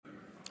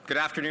Good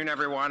afternoon,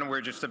 everyone.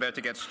 We're just about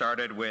to get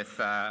started with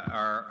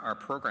our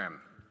program.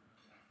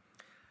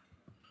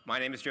 My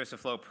name is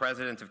Joseph Lowe,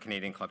 President of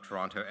Canadian Club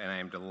Toronto, and I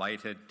am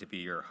delighted to be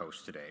your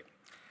host today.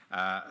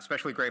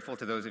 Especially grateful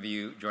to those of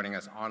you joining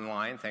us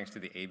online, thanks to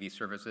the AV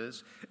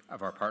services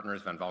of our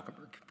partners Van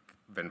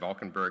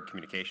Valkenburg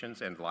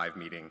Communications and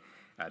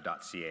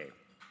livemeeting.ca.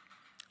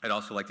 I'd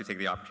also like to take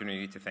the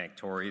opportunity to thank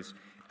Tories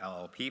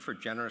LLP for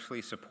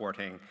generously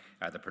supporting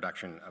the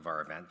production of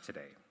our event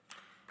today.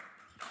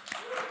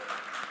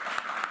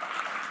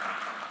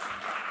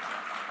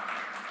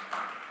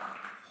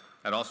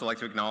 I'd also like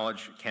to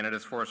acknowledge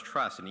Canada's Forest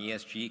Trust, an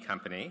ESG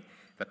company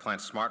that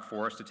plants smart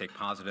forests to take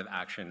positive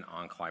action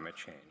on climate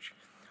change.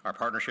 Our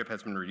partnership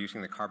has been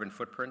reducing the carbon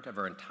footprint of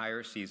our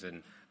entire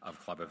season of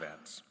club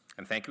events.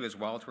 And thank you as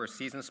well to our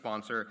season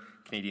sponsor,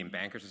 Canadian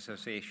Bankers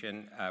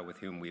Association, with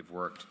whom we've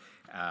worked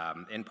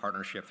in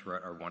partnership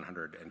throughout our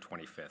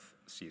 125th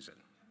season.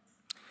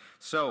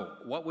 So,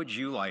 what would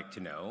you like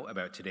to know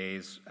about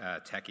today's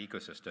tech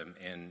ecosystem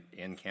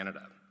in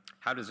Canada?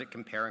 How does it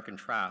compare and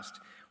contrast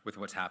with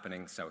what's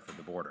happening south of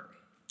the border?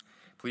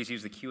 Please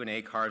use the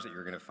Q&A cards that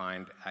you're going to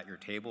find at your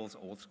tables,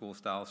 old school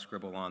style,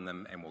 scribble on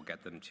them, and we'll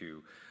get them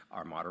to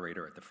our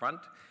moderator at the front.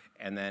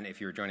 And then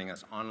if you're joining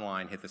us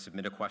online, hit the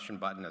submit a question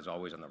button, as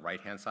always, on the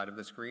right-hand side of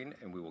the screen,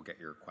 and we will get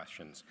your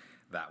questions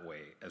that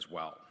way as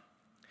well.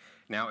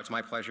 Now, it's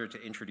my pleasure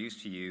to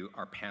introduce to you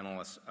our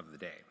panelists of the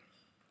day.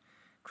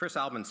 Chris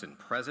Albinson,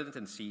 President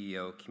and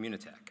CEO,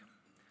 Communitech.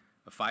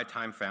 A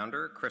 5-time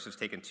founder, Chris has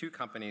taken 2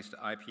 companies to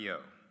IPO.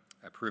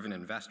 A proven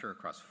investor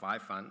across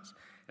 5 funds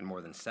and more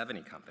than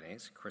 70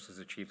 companies, Chris has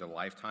achieved a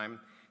lifetime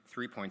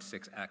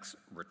 3.6x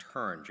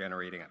return,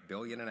 generating $1.5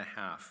 billion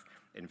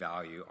in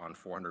value on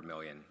 $400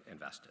 million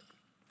invested.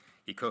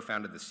 He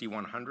co-founded the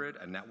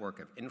C100, a network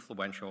of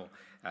influential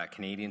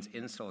Canadians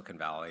in Silicon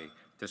Valley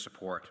to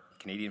support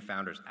Canadian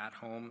founders at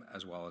home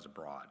as well as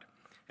abroad.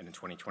 And in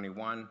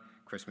 2021,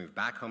 Chris moved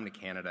back home to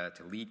Canada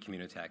to lead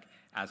Communitech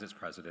as its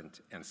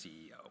president and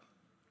CEO.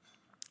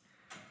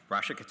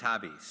 Rasha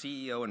Katabi,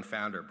 CEO and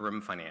founder, Brim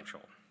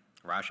Financial.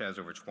 Rasha has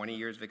over 20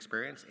 years of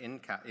experience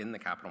in the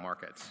capital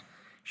markets.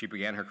 She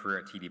began her career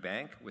at TD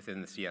Bank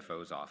within the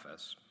CFO's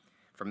office.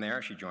 From there,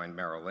 she joined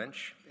Merrill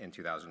Lynch in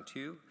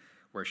 2002,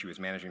 where she was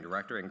managing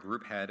director and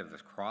group head of the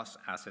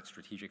Cross-Asset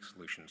Strategic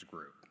Solutions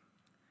Group.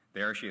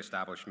 There, she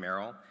established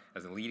Merrill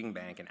as a leading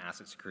bank in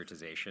asset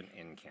securitization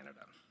in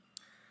Canada.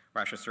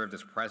 Rasha served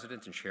as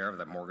president and chair of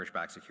the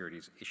Mortgage-Backed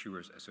Securities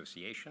Issuers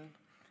Association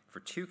for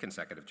 2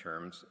 consecutive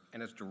terms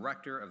and as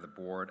director of the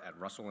board at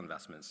Russell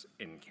Investments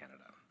in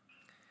Canada.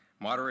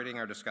 Moderating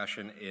our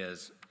discussion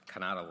is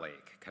Kanata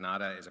Lake.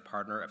 Kanata is a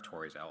partner of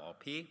Tories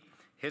LLP.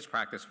 His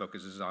practice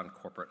focuses on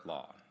corporate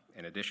law.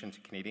 In addition to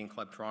Canadian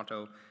Club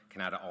Toronto,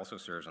 Kanata also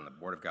serves on the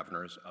Board of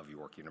Governors of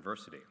York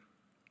University.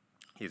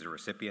 He is a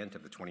recipient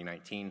of the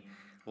 2019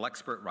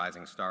 Lexpert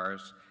Rising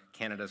Stars,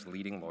 Canada's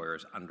Leading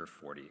Lawyers Under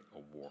 40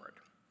 Award.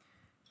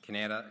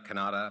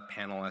 Kanata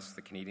panelists,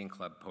 the Canadian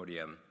Club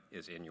podium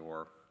is in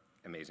your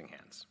amazing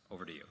hands.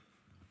 Over to you.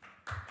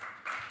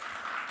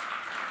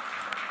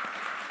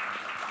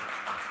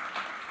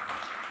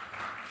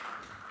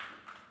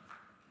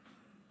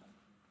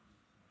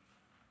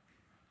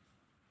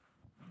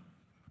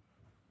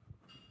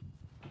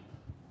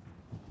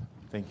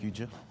 Thank you,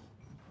 Jill.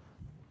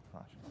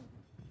 Thank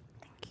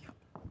you.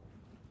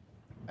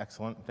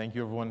 Excellent. Thank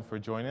you, everyone, for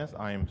joining us.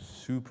 I am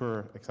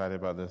super excited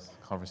about this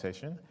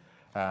conversation.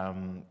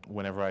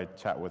 Whenever I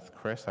chat with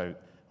Chris, I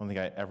don't think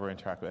I ever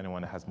interact with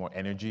anyone that has more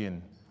energy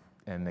and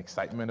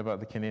excitement about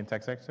the Canadian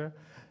tech sector.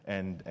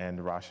 And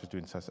Rasha is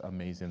doing such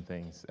amazing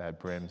things at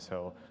Brim.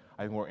 So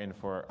I think we're in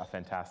for a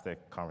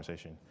fantastic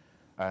conversation.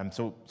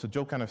 So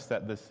Joe kind of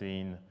set the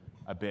scene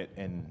a bit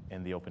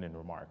in the opening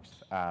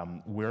remarks.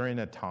 We're in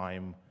a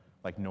time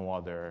like no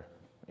other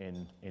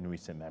in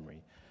recent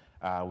memory.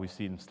 We've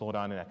seen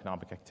slowdown in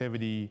economic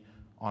activity,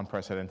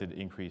 unprecedented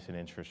increase in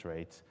interest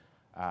rates,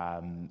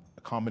 a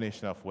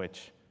combination of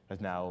which has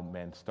now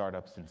meant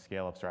startups and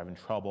scale-ups are having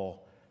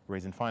trouble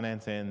raising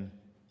financing.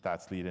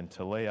 That's leading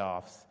to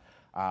layoffs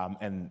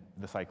and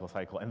the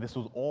cycle. And this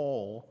was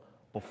all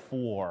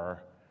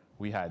before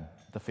we had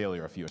the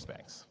failure of US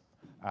banks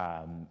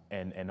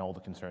and all the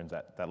concerns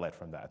that led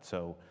from that.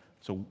 So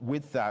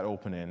with that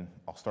opening,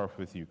 I'll start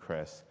with you,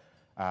 Chris.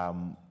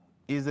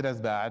 Is it as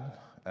bad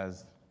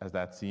as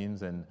that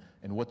seems? And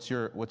what's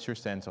your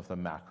sense of the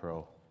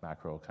macro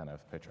kind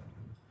of picture?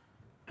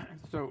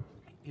 So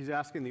he's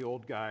asking the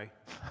old guy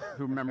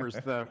who remembers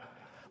the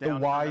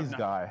wise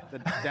guy. The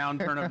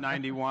downturn of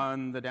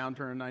 91, the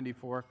downturn of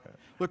 94.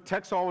 Look,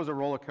 tech's always a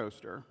roller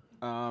coaster.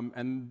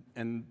 And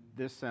in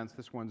this sense,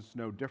 this one's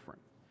no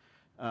different.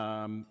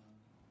 There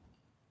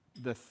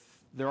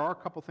are a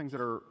couple things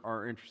that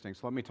are interesting.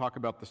 So let me talk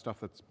about the stuff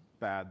that's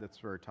bad, that's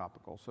very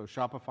topical. So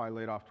Shopify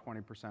laid off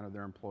 20% of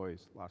their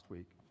employees last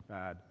week.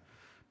 Bad.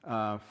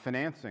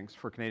 Financings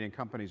for Canadian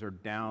companies are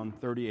down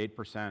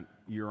 38%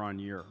 year on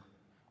year.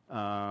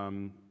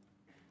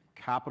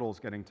 Capital is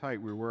getting tight.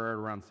 We were at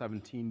around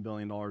 $17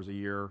 billion a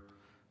year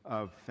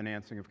of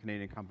financing of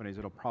Canadian companies.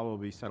 It'll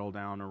probably settle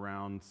down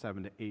around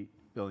 $7 to $8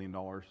 billion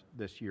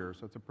this year.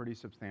 So it's a pretty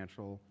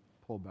substantial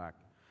pullback.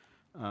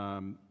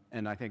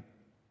 And I think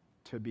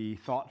to be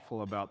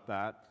thoughtful about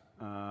that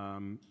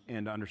and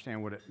to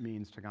understand what it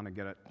means to kind of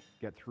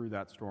get through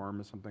that storm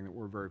is something that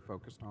we're very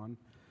focused on.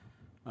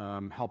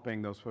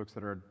 Helping those folks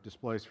that are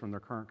displaced from their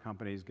current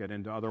companies get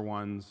into other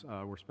ones.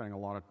 We're spending a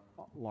lot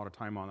of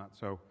time on that.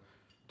 So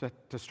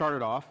to start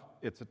it off,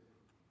 it's a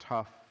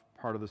tough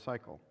part of the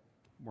cycle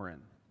we're in.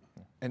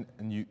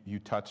 And you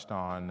touched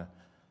on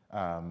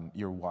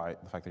the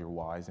fact that you're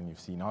wise and you've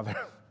seen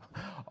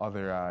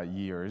other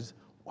years.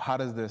 How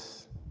does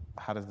this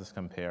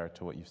compare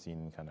to what you've seen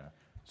in kind of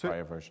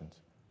prior versions?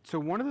 So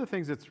one of the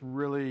things that's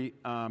really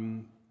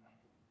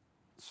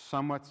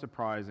somewhat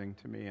surprising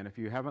to me, and if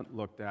you haven't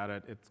looked at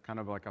it, it's kind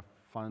of like a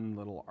fun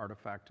little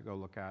artifact to go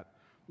look at.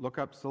 Look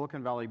up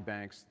Silicon Valley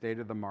Bank's State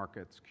of the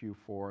Markets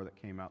Q4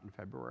 that came out in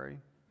February.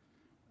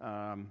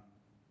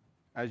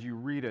 As you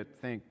read it,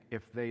 think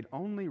if they'd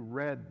only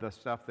read the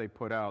stuff they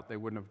put out, they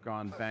wouldn't have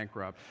gone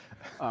bankrupt,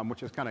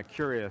 which is kind of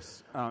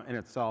curious in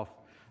itself.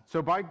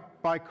 So by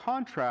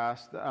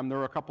contrast, there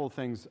were a couple of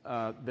things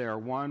there.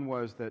 One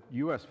was that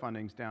U.S.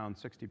 funding's down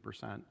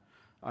 60%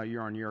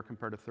 year on year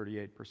compared to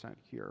 38%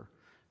 here.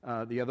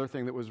 The other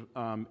thing that was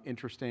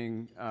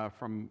interesting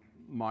from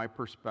my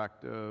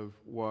perspective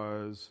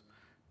was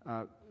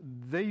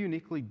they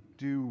uniquely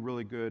do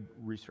really good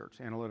research,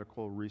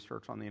 analytical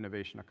research on the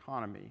innovation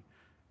economy.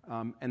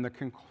 And the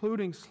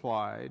concluding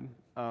slide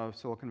of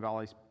Silicon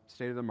Valley's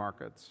State of the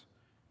Markets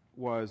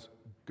was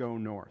go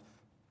north.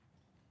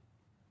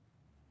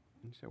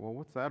 You say, well,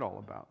 what's that all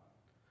about?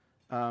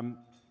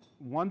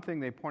 One thing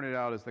they pointed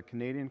out is that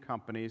Canadian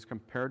companies,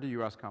 compared to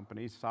U.S.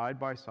 companies, side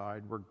by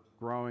side, were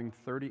growing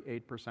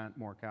 38%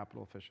 more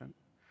capital efficient.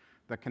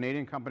 That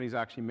Canadian companies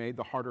actually made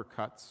the harder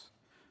cuts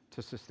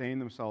to sustain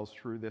themselves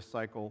through this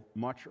cycle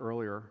much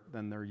earlier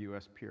than their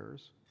U.S.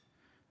 peers.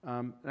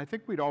 And I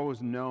think we'd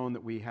always known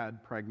that we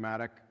had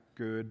pragmatic,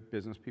 good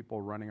business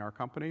people running our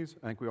companies.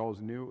 I think we always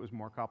knew it was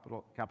more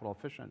capital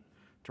efficient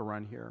to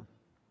run here.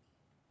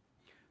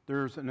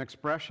 There's an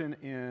expression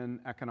in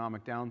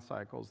economic down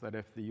cycles that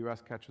if the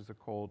U.S. catches a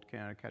cold,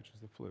 Canada catches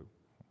the flu.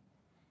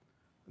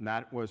 And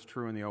that was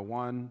true in the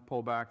 2001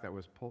 pullback, that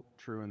was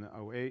true in the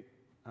 2008,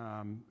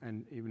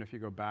 and even if you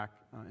go back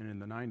and in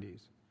the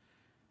 90s.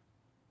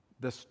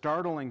 The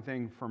startling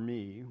thing for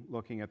me,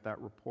 looking at that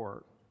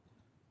report,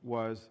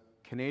 was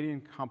Canadian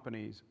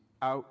companies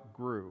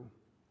outgrew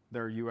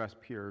their U.S.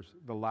 peers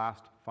the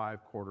last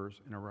 5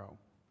 quarters in a row,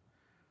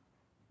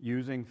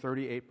 using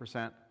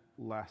 38%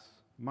 less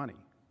money.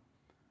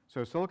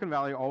 So Silicon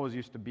Valley always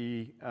used to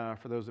be,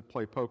 for those that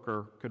play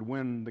poker, could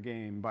win the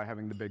game by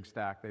having the big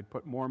stack. They'd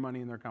put more money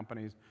in their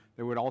companies.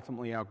 They would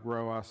ultimately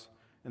outgrow us,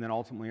 and then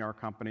ultimately our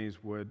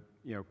companies would,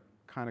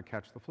 kind of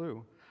catch the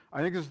flu.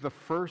 I think this is the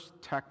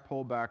first tech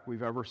pullback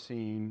we've ever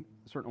seen,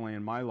 certainly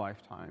in my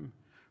lifetime,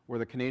 where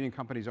the Canadian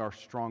companies are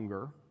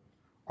stronger,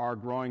 are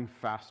growing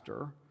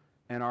faster,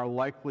 and are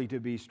likely to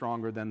be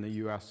stronger than the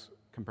U.S.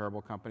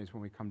 comparable companies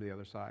when we come to the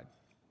other side.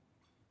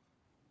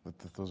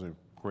 Those are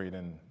great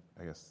and,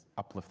 I guess,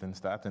 uplifting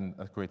stats, and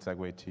a great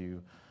segue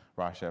to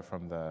Rasha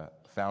from the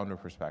founder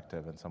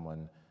perspective and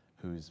someone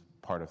who's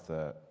part of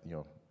the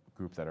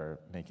group that are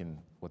making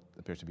what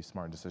appears to be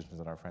smart decisions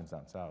in our friends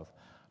down south.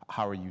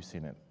 How are you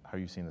seeing it? How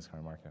are you seeing this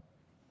current market?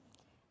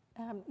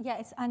 Yeah,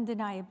 it's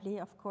undeniably,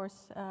 of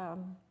course,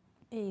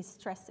 a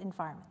stressed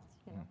environment,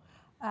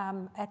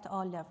 at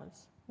all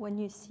levels. When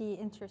you see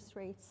interest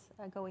rates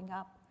going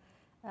up,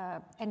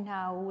 and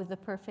now with the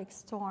perfect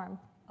storm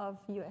of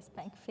U.S.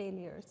 bank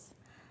failures,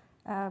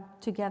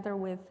 together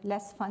with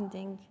less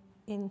funding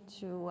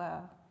into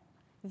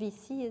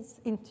VCs,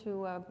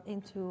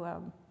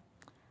 into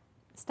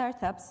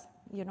startups,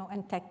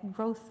 and tech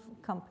growth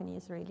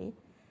companies, really,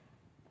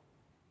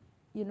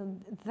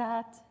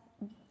 that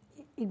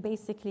it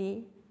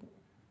basically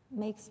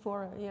makes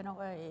for,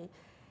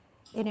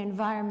 an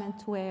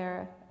environment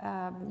where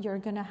you're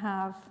going to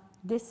have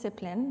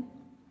discipline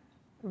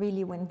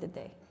really win the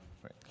day.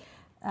 Right.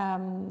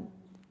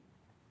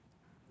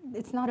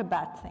 It's not a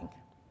bad thing.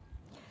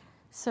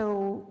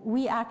 So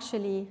we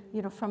actually,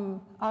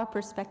 from our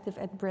perspective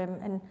at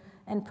Brim,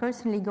 and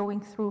personally going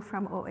through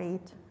from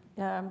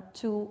 2008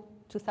 to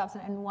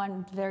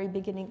 2001, very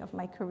beginning of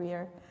my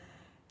career,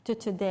 to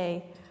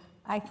today,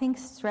 I think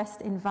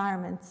stressed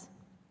environments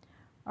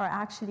are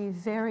actually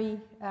very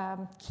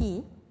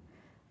key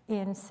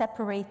in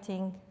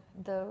separating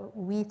the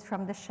wheat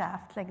from the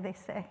shaft, like they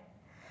say.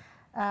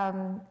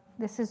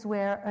 This is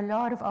where a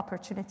lot of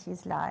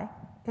opportunities lie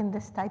in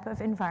this type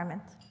of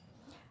environment.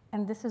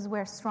 And this is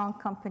where strong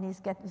companies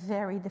get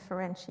very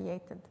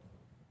differentiated.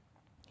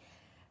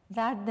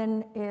 That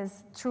then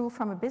is true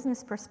from a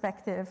business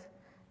perspective,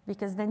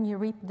 because then you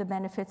reap the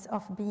benefits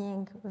of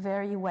being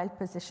very well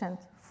positioned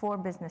for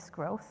business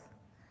growth.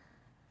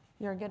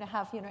 You're going to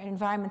have an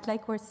environment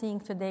like we're seeing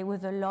today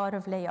with a lot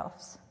of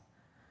layoffs.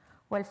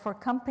 Well, for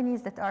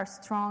companies that are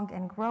strong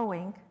and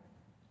growing,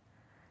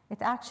 it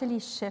actually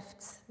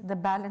shifts the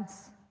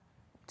balance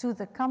to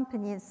the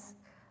company's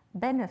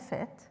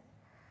benefit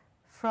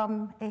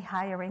from a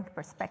hiring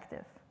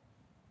perspective.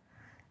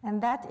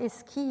 And that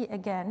is key,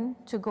 again,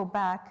 to go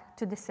back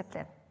to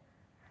discipline.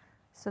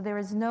 So there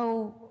is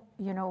no,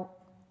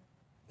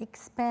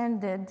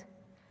 expanded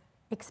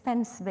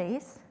expense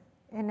base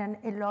in an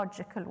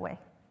illogical way.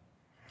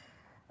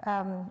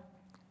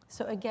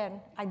 So again,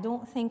 I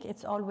don't think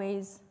it's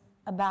always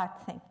a bad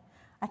thing.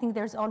 I think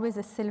there's always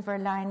a silver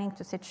lining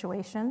to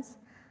situations.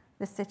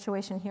 The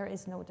situation here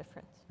is no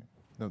different.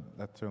 No,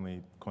 that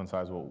certainly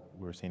coincides with what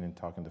we're seeing in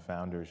talking to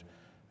founders.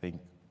 I think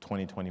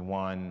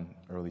 2021,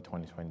 early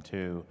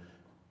 2022,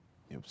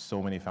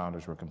 so many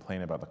founders were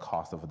complaining about the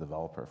cost of a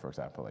developer, for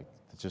example. Like,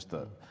 it's just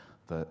the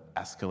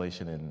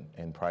escalation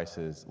in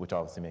prices, which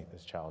obviously make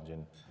this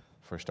challenging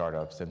for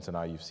startups. And so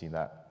now you've seen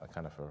that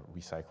kind of a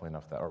recycling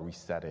of that, or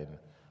resetting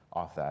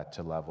off that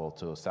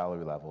to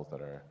salary levels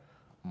that are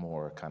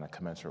more kind of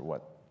commensurate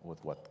with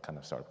what kind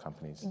of startup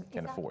companies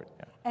can afford.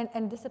 Yeah.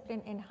 And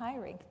discipline in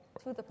hiring,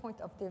 to the point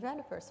of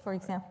developers, for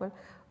example.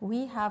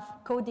 We have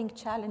coding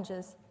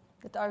challenges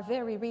that are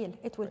very real.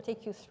 It will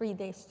take you 3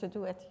 days to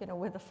do it,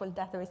 with a full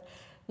database.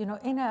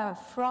 In a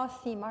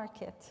frothy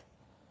market,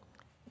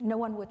 no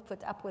one would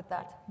put up with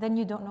that. Then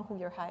you don't know who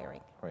you're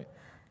hiring. Right.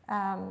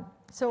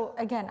 So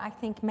again, I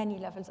think many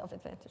levels of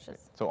advantages. Right.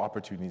 So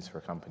opportunities for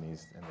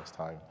companies in this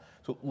time.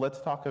 So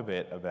let's talk a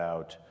bit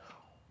about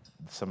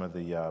some of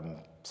the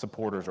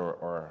supporters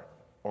or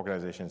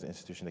organizations,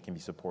 institutions that can be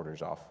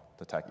supporters of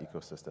the tech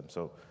ecosystem.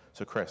 So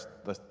Chris,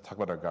 let's talk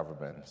about our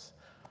governments.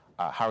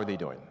 How are they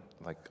doing?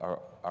 Like,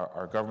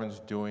 are governments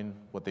doing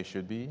what they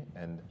should be,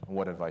 and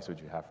what advice would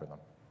you have for them?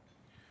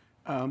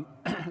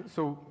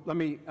 So let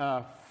me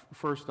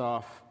first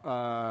off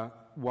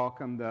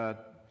welcome the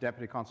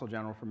Deputy Consul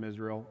General from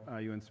Israel.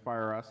 You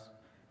inspire us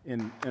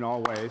in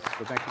all ways,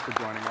 so thank you for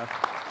joining us.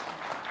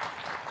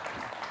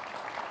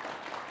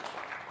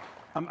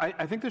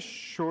 I think the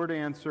short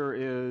answer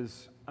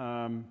is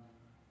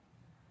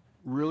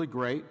really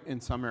great in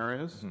some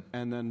areas,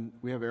 and then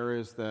we have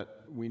areas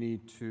that we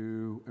need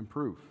to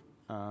improve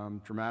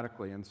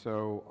dramatically. And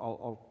so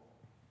I'll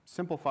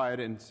simplify it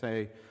and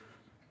say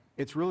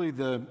it's really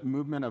the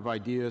movement of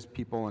ideas,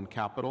 people, and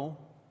capital,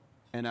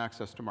 and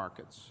access to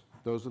markets.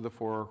 Those are the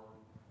 4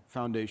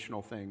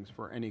 foundational things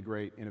for any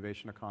great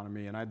innovation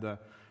economy. And I had the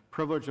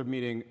privilege of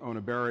meeting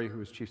Ona Berry, who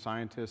was chief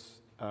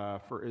scientist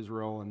for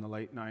Israel in the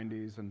late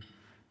 90s, and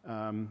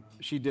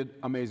she did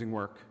amazing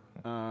work.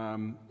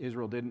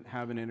 Israel didn't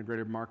have an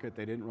integrated market.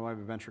 They didn't really have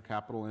a venture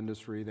capital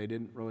industry. They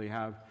didn't really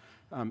have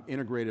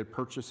integrated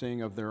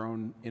purchasing of their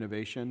own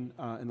innovation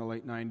in the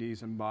late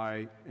 90s. And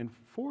in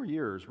 4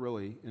 years,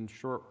 really, in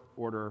short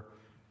order,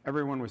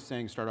 everyone was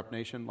saying Startup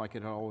Nation like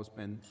it had always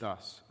been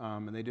thus.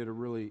 And they did a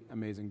really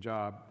amazing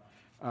job.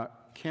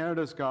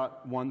 Canada's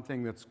got one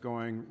thing that's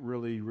going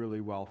really,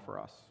 really well for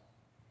us.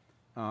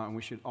 And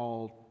we should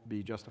all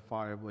be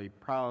justifiably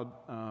proud.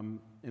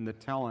 In the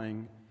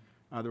telling,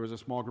 there was a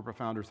small group of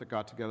founders that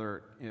got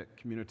together at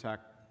Communitech,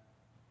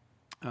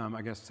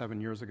 I guess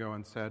 7 years ago,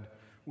 and said,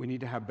 we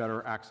need to have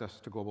better access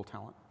to global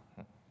talent.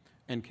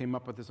 And came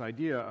up with this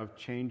idea of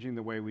changing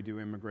the way we do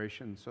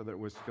immigration so that it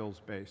was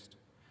skills-based.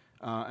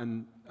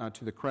 And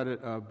to the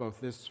credit of both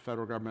this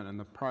federal government and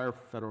the prior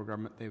federal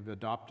government, they've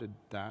adopted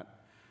that.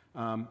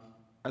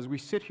 As we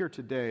sit here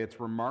today, it's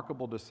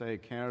remarkable to say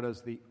Canada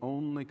is the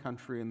only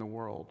country in the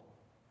world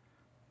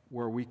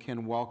where we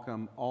can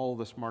welcome all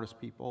the smartest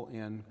people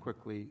in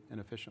quickly and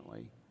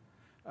efficiently.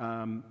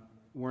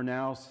 We're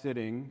now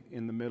sitting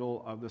in the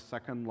middle of the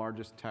 2nd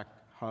largest tech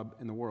hub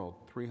in the world,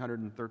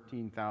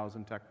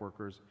 313,000 tech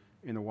workers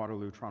in the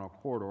Waterloo-Toronto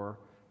corridor.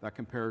 That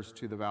compares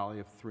to the Valley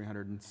of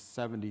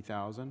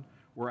 370,000.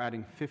 We're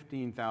adding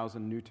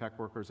 15,000 new tech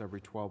workers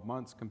every 12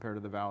 months compared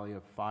to the Valley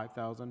of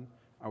 5,000.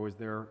 I was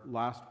there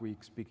last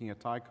week speaking at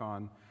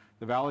TiCon.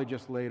 The Valley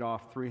just laid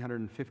off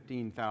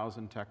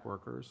 315,000 tech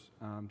workers,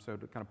 so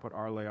to kind of put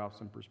our layoffs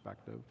in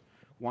perspective.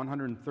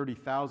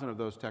 130,000 of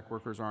those tech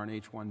workers are on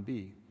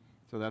H-1B,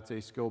 so that's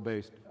a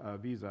skill-based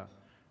visa.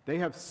 They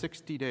have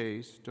 60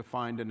 days to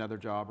find another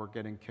job or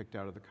getting kicked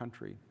out of the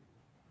country.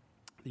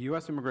 The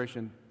U.S.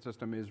 immigration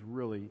system is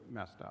really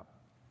messed up.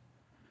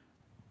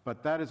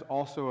 But that is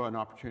also an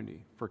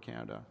opportunity for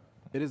Canada.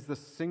 It is the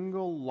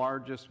single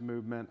largest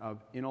movement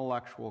of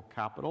intellectual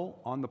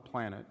capital on the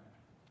planet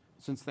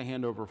since the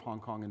handover of Hong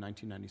Kong in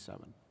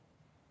 1997.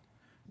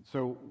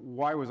 So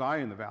why was I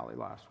in the Valley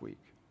last week?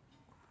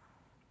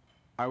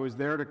 I was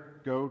there to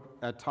go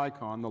at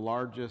TiCon, the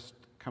largest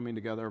coming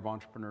together of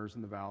entrepreneurs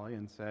in the Valley,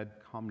 and said,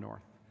 come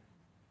north.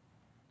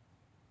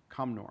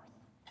 Come north.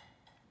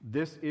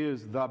 This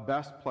is the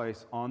best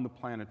place on the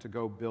planet to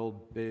go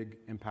build big,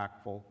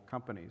 impactful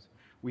companies.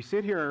 We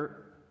sit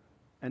here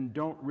and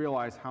don't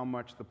realize how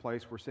much the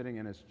place we're sitting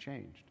in has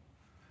changed.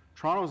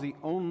 Toronto is the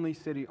only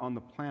city on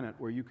the planet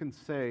where you can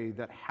say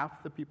that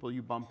half the people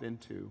you bump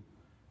into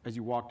as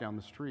you walk down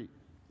the street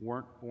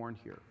weren't born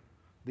here.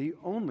 The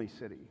only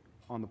city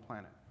on the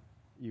planet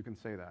you can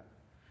say that.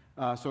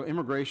 So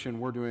immigration,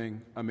 we're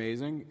doing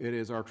amazing. It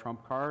is our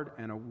trump card,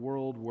 and a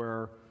world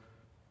where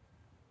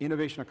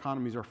innovation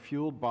economies are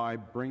fueled by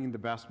bringing the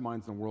best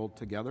minds in the world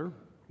together.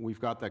 We've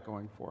got that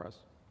going for us.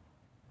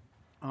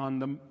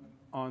 On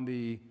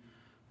the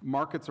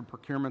markets and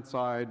procurement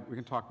side, we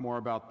can talk more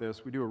about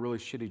this. We do a really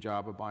shitty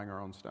job of buying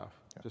our own stuff.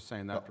 Yeah. Just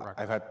saying that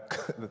directly. I've had,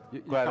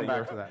 come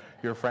back to that.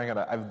 You're frank on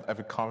that. I've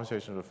had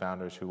conversations with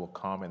founders who will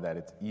comment that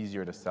it's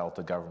easier to sell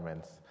to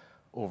governments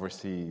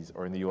overseas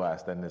or in the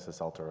US than it is to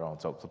sell to our own.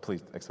 So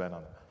please expand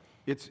on that.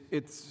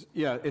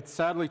 It's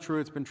sadly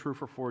true. It's been true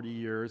for 40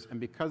 years. And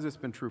because it's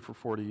been true for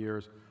 40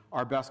 years,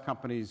 our best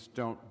companies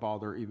don't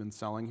bother even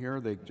selling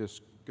here. They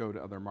just go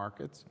to other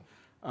markets.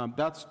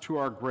 That's to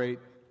our great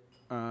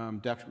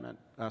detriment.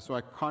 So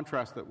I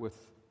contrast that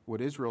with what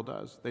Israel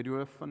does. They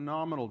do a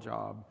phenomenal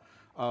job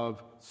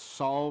of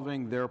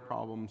solving their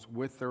problems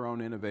with their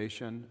own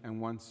innovation,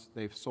 and once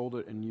they've sold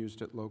it and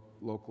used it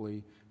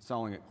locally,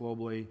 selling it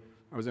globally.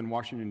 I was in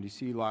Washington,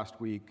 D.C. last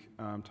week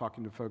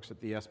talking to folks at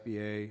the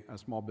SBA, a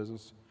Small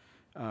Business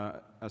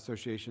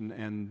Association,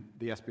 and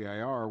the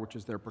SBIR, which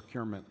is their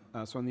procurement.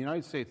 So in the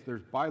United States,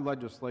 there's by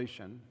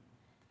legislation,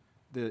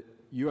 the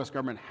U.S.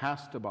 government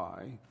has to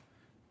buy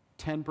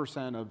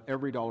 10% of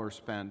every dollar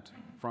spent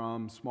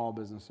from small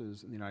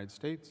businesses in the United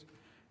States.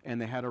 And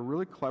they had a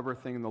really clever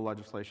thing in the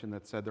legislation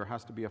that said there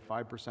has to be a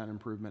 5%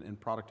 improvement in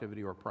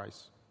productivity or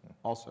price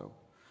also,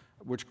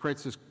 which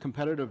creates this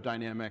competitive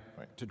dynamic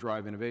to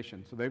drive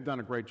innovation. So they've done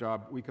a great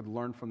job. We could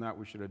learn from that.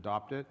 We should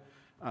adopt it.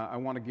 I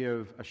want to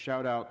give a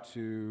shout out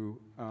to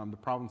the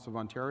province of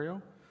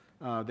Ontario.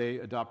 They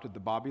adopted the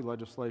Bobby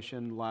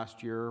legislation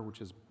last year, which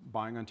is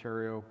Buying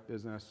Ontario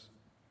Business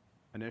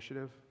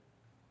Initiative.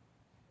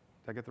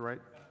 Did I get the right?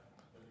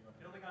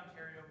 Building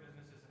Ontario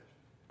Business Initiative.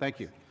 Thank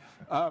you.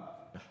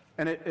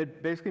 And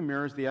it basically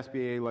mirrors the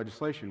SBA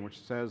legislation, which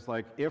says,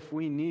 like, if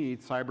we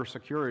need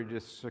cybersecurity to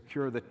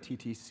secure the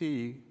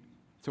TTC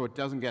so it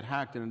doesn't get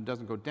hacked and it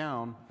doesn't go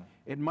down,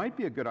 it might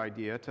be a good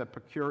idea to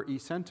procure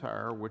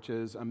eCentire, which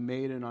is a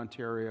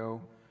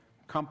made-in-Ontario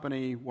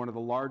company, one of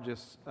the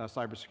largest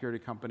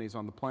cybersecurity companies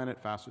on the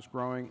planet, fastest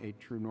growing, a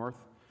true north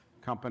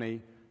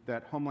company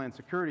that Homeland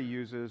Security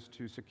uses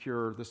to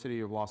secure the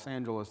city of Los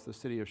Angeles, the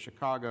city of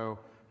Chicago.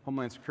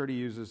 Homeland Security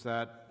uses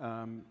that.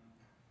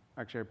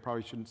 Actually, I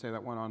probably shouldn't say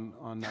that one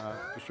on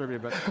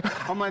distributed, but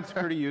Homeland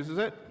Security uses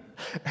it.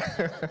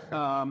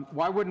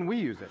 Why wouldn't we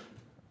use it?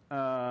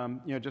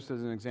 Just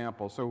as an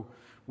example. So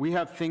we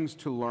have things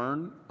to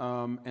learn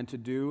and to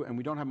do, and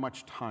we don't have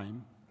much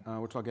time,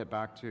 which I'll get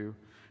back to.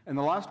 And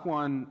the last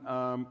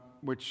one,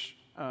 which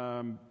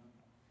I'm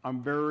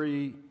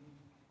very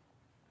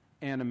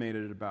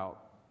animated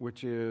about,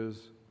 which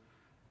is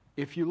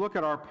if you look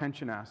at our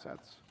pension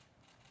assets,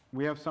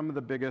 we have some of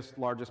the biggest,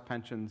 largest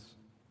pensions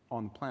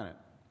on the planet.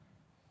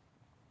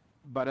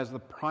 But as the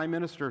Prime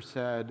Minister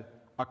said,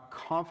 a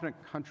confident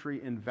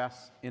country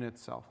invests in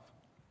itself.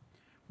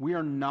 We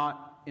are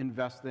not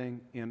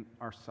investing in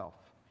ourselves.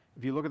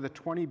 If you look at the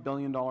 $20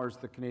 billion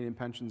the Canadian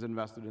pensions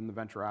invested in the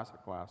venture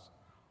asset class,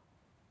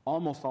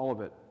 almost all of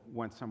it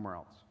went somewhere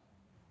else.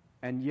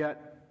 And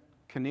yet,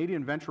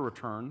 Canadian venture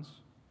returns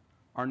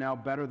are now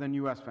better than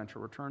US venture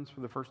returns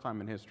for the first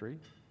time in history.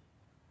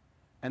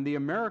 And the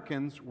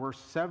Americans were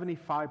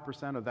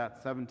 75% of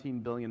that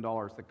 $17 billion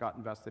that got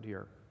invested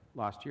here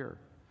last year.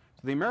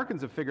 So the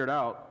Americans have figured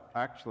out,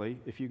 actually,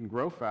 if you can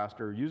grow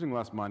faster, using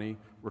less money,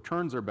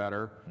 returns are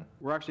better,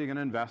 we're actually going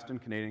to invest in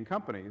Canadian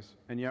companies,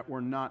 and yet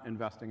we're not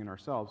investing in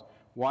ourselves.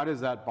 Why does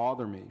that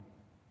bother me?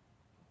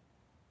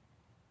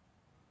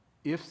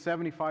 If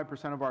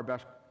 75% of our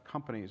best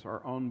companies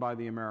are owned by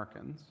the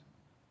Americans,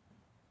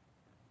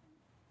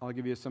 I'll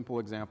give you a simple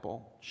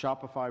example.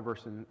 Shopify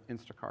versus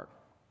Instacart.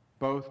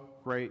 Both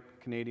great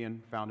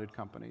Canadian-founded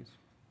companies.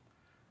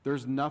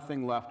 There's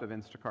nothing left of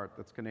Instacart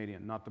that's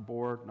Canadian. Not the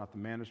board, not the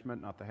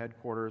management, not the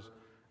headquarters,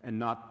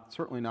 and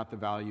certainly not the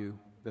value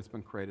that's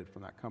been created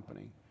from that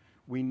company.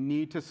 We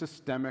need to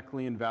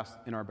systemically invest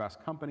in our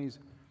best companies,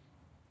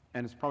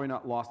 and it's probably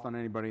not lost on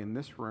anybody in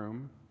this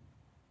room.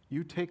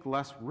 You take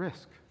less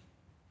risk.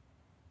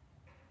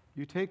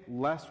 You take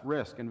less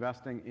risk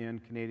investing in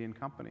Canadian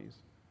companies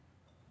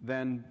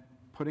than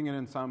putting it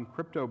in some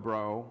crypto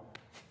bro.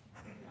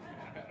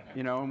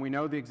 And we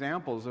know the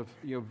examples of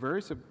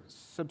very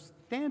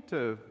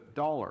substantive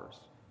dollars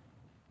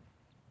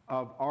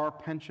of our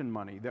pension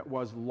money that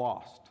was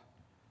lost.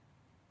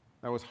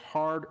 That was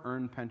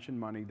hard-earned pension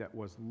money that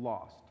was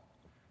lost,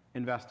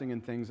 investing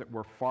in things that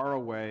were far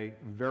away,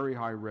 very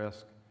high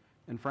risk,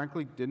 and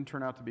frankly didn't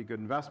turn out to be good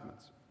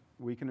investments.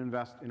 We can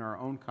invest in our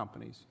own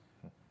companies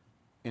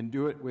and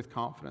do it with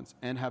confidence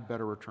and have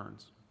better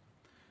returns.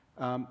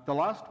 The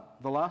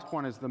last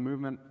one is the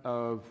movement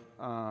of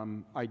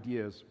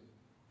ideas.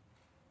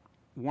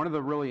 One of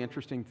the really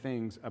interesting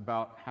things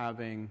about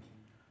having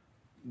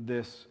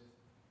this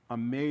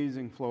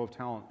amazing flow of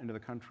talent into the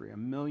country,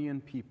 1 million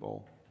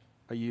people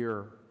a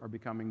year are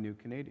becoming new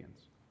Canadians.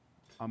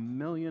 1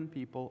 million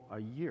people a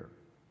year.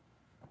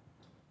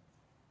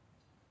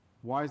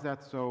 Why is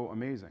that so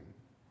amazing?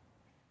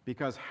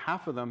 Because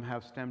half of them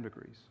have STEM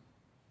degrees.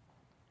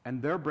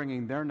 And they're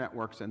bringing their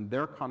networks and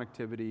their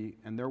connectivity,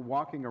 and they're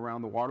walking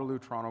around the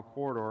Waterloo-Toronto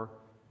corridor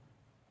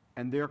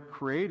And they're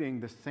creating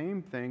the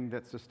same thing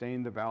that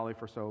sustained the Valley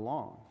for so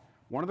long.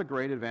 One of the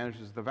great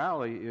advantages of the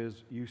Valley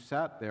is you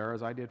sat there,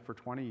 as I did for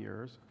 20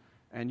 years,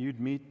 and you'd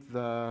meet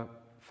the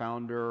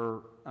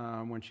founder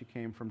when she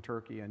came from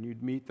Turkey, and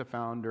you'd meet the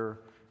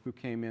founder who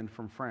came in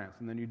from France,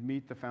 and then you'd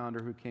meet the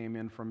founder who came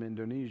in from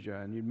Indonesia,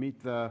 and you'd meet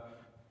the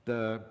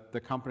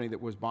company that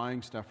was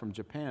buying stuff from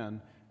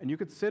Japan, and you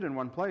could sit in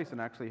one place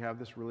and actually have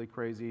this really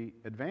crazy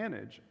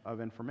advantage of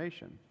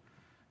information.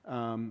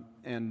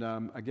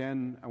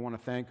 Again, I want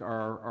to thank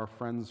our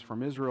friends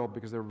from Israel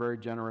because they were very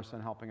generous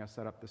in helping us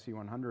set up the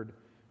C100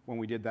 when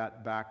we did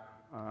that back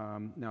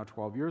now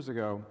 12 years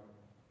ago.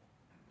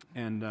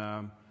 And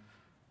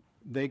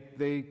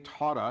they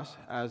taught us,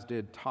 as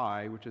did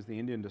TIE, which is the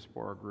Indian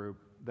diaspora group,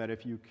 that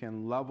if you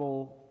can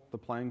level the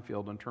playing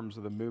field in terms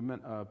of the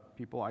movement of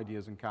people,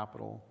 ideas, and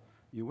capital,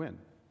 you win.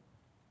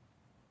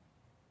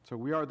 So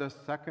we are the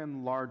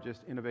second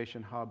largest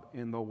innovation hub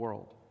in the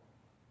world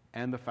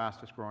and the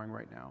fastest growing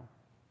right now.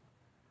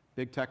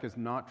 Big tech is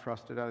not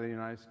trusted out of the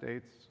United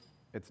States.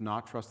 It's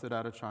not trusted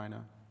out of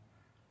China.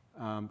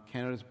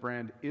 Canada's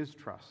brand is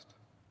trust.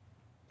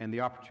 And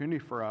the opportunity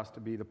for us to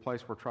be the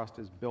place where trust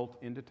is built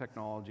into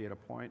technology at a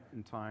point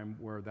in time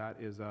where that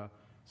is a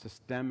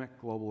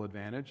systemic global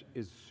advantage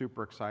is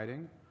super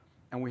exciting.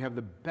 And we have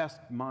the best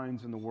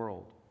minds in the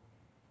world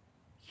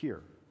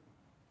here.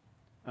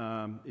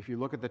 If you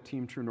look at the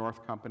Team True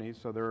North companies,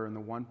 so they're in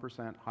the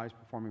 1% highest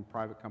performing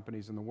private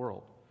companies in the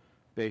world,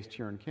 based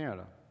here in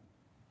Canada.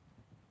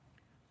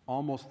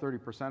 Almost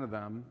 30% of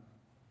them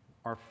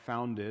are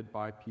founded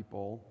by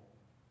people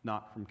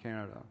not from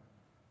Canada.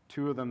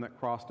 Two of them that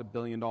crossed $1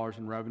 billion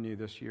in revenue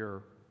this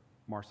year,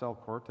 Marcel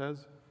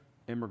Cortez,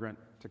 immigrant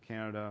to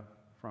Canada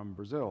from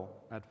Brazil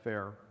at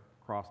FAIR,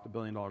 crossed $1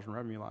 billion in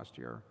revenue last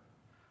year.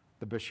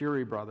 The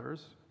Bashiri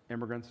brothers,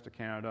 immigrants to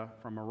Canada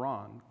from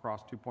Iran,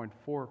 crossed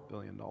 $2.4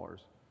 billion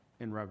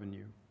in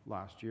revenue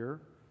last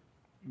year.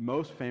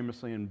 Most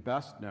famously and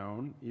best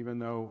known, even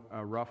though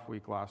a rough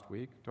week last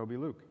week, Toby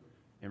Luke,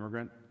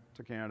 immigrant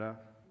to Canada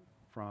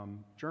from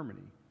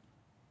Germany.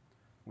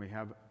 We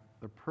have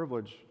the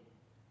privilege,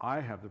 I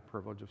have the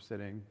privilege of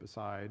sitting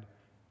beside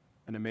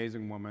an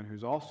amazing woman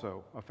who's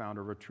also a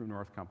founder of a True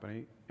North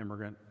company,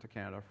 immigrant to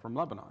Canada from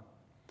Lebanon.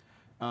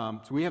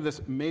 So we have this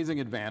amazing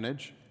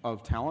advantage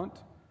of talent.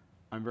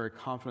 I'm very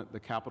confident the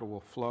capital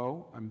will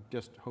flow. I'm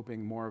just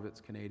hoping more of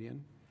it's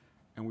Canadian.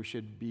 And we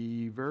should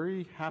be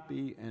very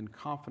happy and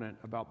confident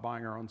about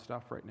buying our own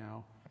stuff right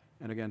now.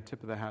 And again,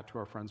 tip of the hat to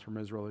our friends from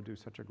Israel who do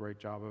such a great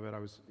job of it. I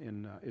was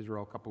in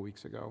Israel a couple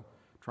weeks ago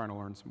trying to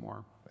learn some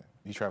more.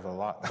 You travel a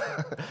lot.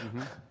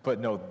 But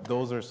no,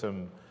 those are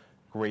some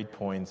great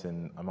points,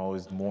 and I'm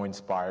always more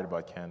inspired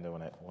about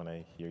Canada when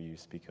I hear you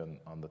speak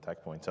on the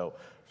tech point. So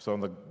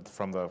from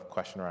the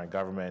question around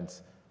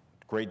government,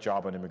 great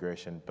job on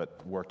immigration,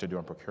 but work to do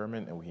on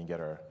procurement, and we can get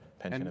our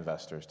pension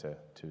investors to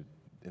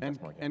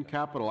invest more. And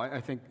capital. I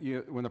think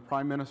when the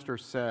Prime Minister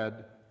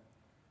said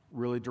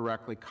really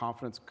directly,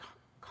 confident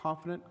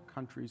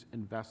countries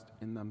invest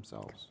in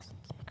themselves.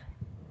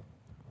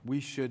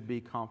 We should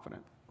be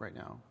confident right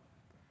now.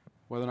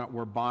 Whether or not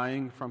we're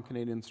buying from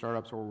Canadian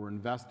startups or we're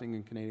investing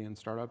in Canadian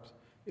startups,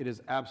 it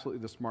is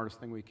absolutely the smartest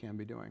thing we can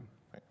be doing.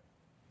 Right.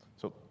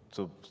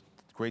 So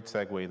great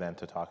segue then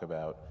to talk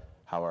about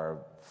how our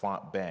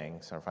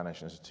banks, our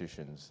financial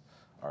institutions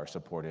are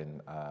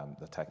supporting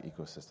the tech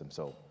ecosystem.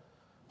 So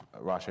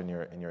Rasha,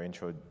 in your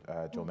intro,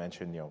 Joe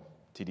mentioned,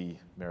 TD,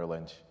 Merrill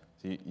Lynch.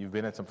 So you've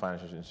been at some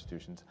financial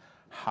institutions.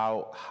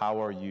 How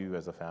are you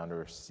as a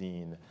founder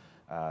seeing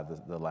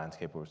the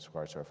landscape with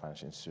regards to our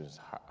financial institutions?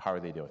 How are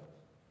they doing?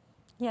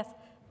 Yes,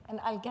 and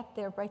I'll get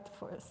there right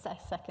for a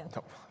second.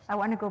 No. I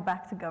want to go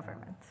back to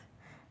government.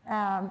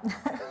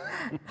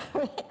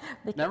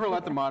 Never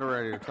let the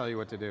moderator tell you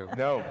what to do.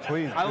 No,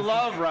 please. I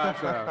love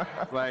Rasha.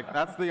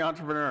 That's the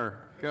entrepreneur.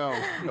 Go.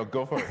 No,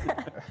 go for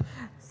it.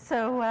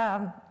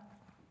 So,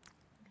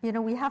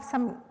 we have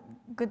some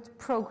good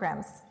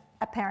programs,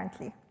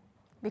 apparently,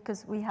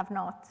 because we have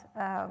not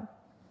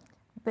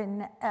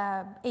been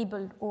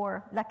able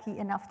or lucky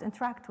enough to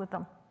interact with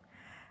them.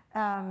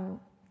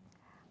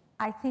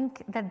 I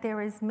think that there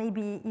is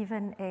maybe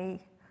even a,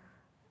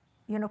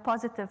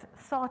 positive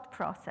thought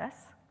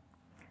process,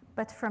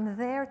 but from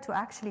there to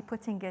actually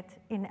putting it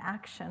in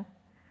action,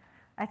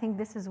 I think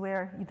this is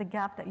where the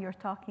gap that you're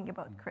talking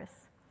about, Chris,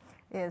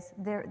 is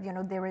there.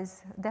 There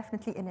is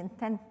definitely an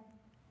intent,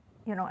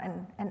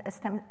 and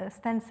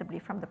ostensibly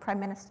from the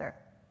Prime Minister,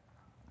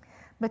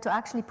 but to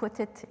actually put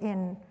it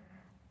in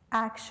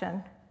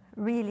action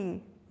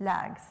really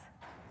lags,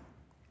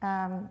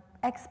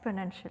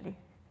 exponentially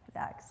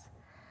lags.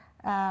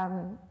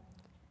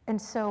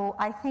 And so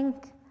I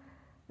think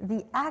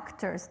the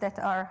actors that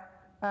are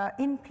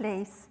in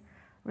place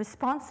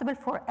responsible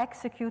for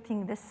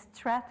executing this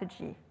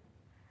strategy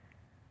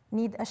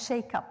need a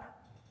shake-up.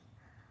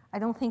 I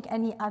don't think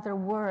any other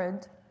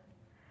word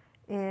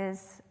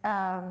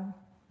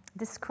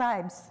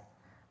describes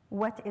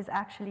what is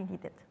actually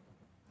needed.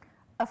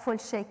 A full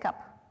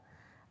shake-up,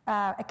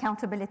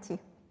 accountability,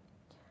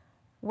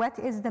 What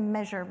is the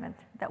measurement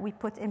that we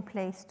put in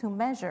place to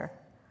measure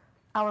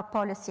our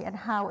policy and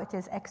how it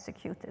is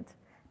executed?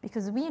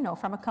 Because we know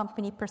from a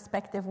company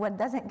perspective, what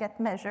doesn't get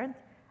measured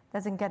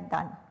doesn't get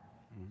done.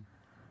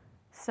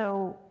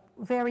 So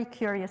very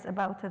curious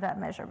about that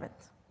measurement.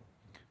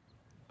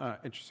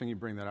 Interesting you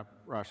bring that up,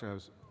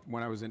 Rasha.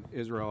 When I was in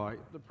Israel, I had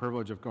the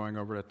privilege of going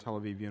over to Tel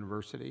Aviv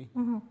University.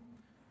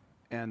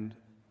 And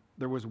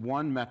there was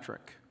one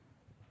metric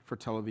for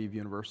Tel Aviv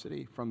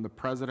University, from the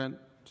president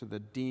to the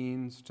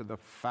deans, to the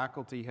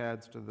faculty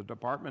heads, to the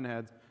department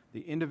heads,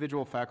 the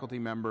individual faculty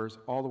members,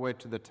 all the way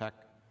to the tech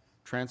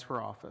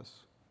transfer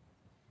office.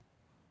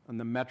 And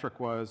the metric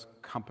was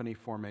company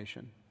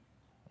formation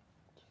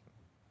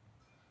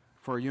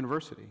for a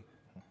university.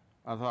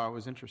 I thought it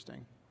was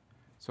interesting.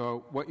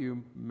 So what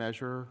you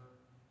measure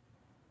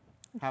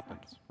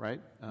happens,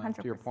 right?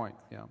 To your point,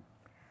 yeah.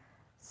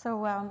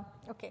 So,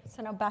 okay,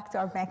 so now back to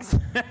our banks.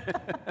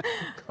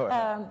 Go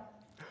ahead.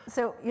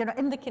 So,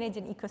 in the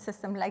Canadian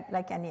ecosystem,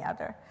 like any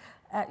other,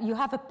 you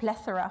have a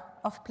plethora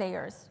of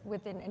players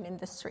within an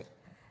industry.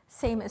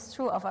 Same is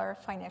true of our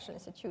financial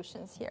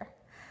institutions here.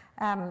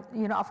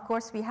 Of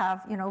course, we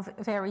have,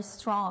 very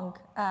strong,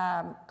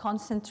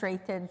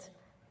 concentrated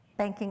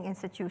banking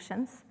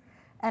institutions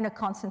and a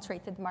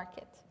concentrated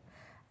market.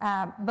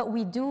 But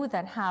we do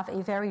then have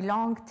a very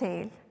long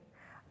tail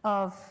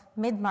of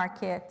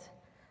mid-market,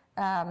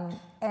 and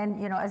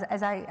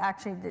as I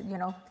actually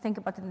think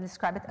about it and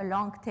describe it, a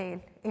long tail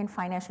in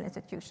financial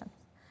institutions.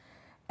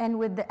 And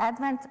with the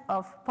advent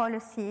of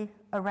policy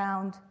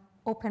around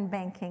open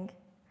banking,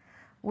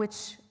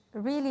 which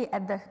really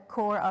at the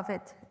core of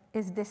it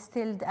is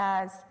distilled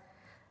as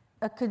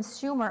a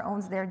consumer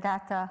owns their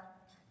data,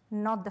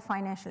 not the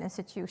financial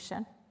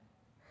institution,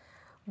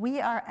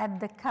 we are at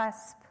the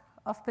cusp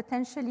of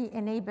potentially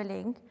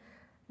enabling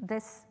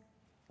this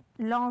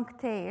long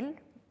tail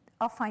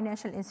of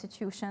financial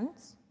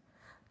institutions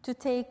to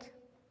take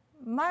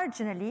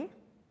marginally,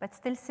 but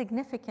still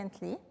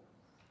significantly,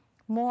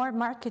 more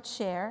market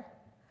share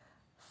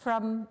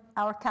from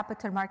our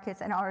capital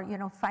markets and our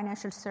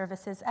financial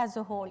services as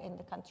a whole in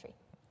the country.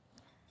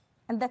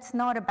 And that's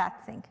not a bad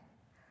thing.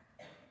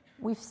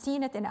 We've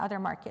seen it in other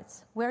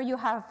markets. Where you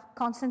have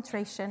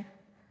concentration,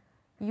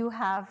 you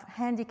have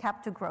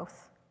handicap to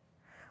growth.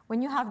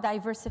 When you have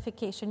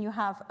diversification, you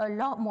have a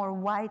lot more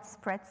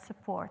widespread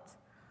support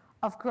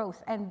of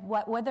growth, and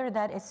whether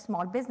that is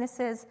small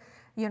businesses,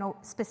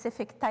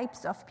 specific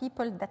types of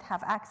people that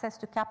have access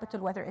to capital,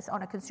 whether it's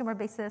on a consumer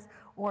basis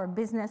or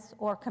business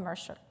or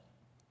commercial.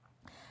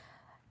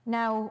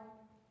 Now,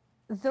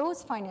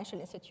 those financial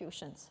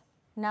institutions,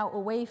 now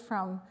away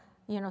from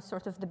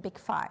sort of the big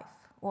five,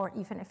 or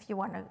even if you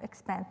want to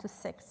expand to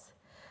six,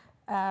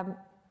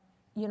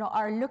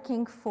 are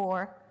looking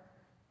for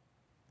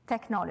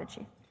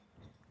technology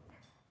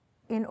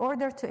in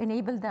order to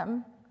enable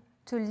them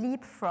to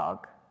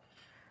leapfrog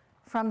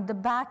from the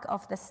back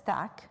of the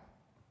stack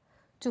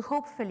to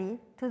hopefully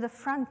to the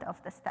front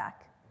of the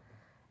stack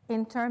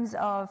in terms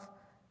of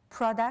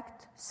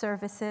product,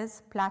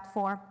 services,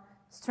 platform,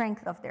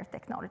 strength of their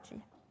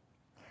technology.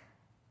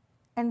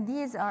 And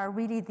these are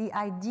really the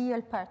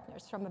ideal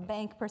partners from a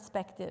bank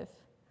perspective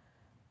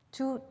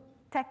to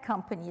tech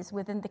companies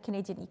within the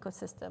Canadian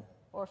ecosystem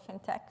or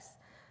fintechs.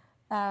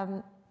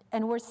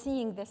 And we're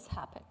seeing this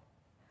happen.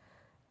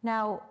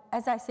 Now,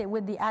 as I say,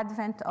 with the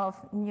advent of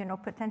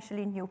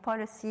potentially new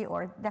policy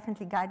or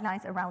definitely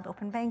guidelines around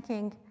open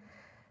banking,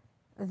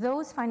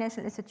 those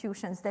financial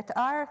institutions that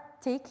are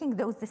taking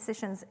those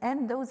decisions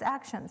and those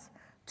actions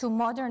to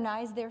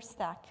modernize their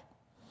stack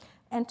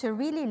and to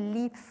really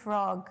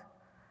leapfrog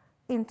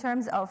in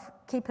terms of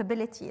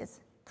capabilities,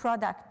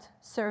 product,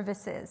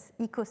 services,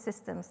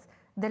 ecosystems,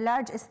 the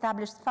large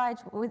established five,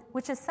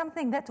 which is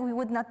something that we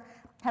would not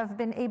have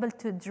been able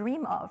to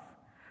dream of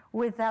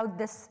without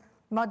this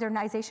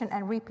modernization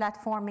and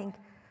replatforming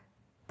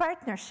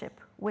partnership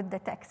with the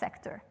tech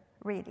sector,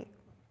 really.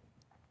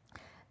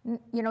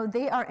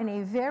 They are in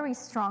a very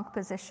strong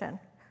position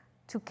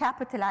to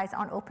capitalize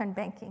on open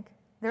banking.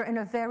 They're in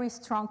a very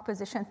strong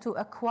position to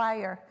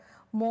acquire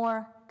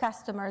more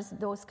customers,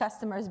 those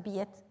customers, be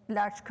it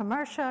large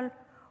commercial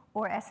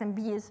or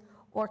SMBs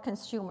or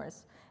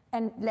consumers.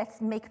 And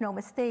let's make no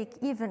mistake,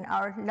 even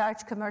our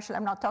large commercial,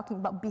 I'm not talking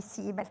about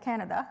BC, but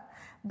Canada,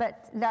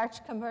 but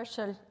large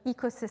commercial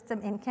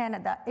ecosystem in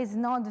Canada is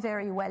not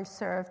very well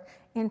served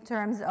in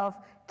terms of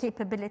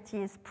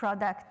capabilities,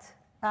 product,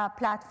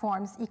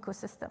 platforms,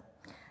 ecosystem.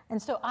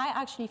 And so I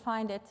actually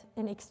find it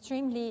an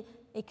extremely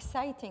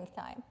exciting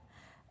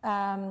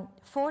time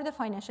for the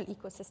financial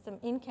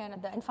ecosystem in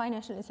Canada and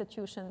financial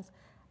institutions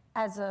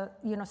as a,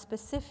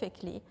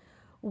 specifically,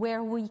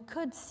 where we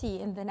could see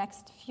in the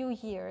next few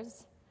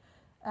years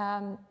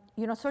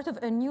sort of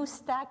a new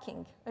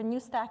stacking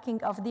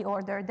of the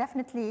order,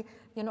 definitely,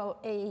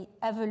 a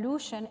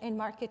evolution in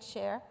market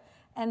share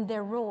and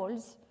their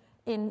roles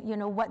in,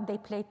 what they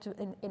play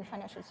in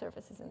financial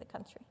services in the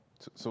country.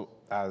 So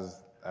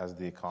as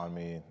the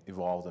economy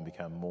evolves and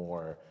become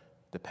more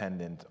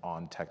dependent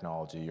on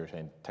technology, you're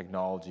saying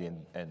technology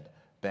and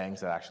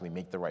banks that actually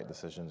make the right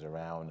decisions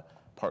around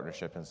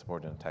partnership and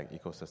supporting the tech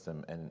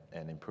ecosystem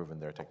and improving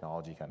their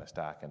technology kind of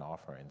stack and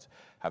offerings,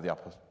 have the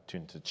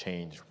opportunity to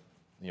change,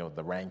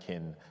 the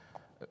ranking,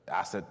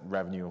 asset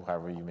revenue,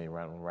 however you may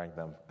rank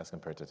them as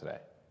compared to today.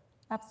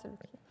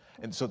 Absolutely.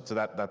 And so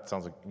that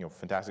sounds like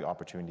fantastic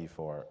opportunity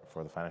for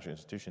the financial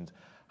institutions.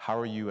 How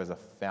are you as a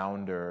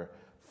founder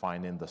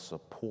finding the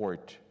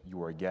support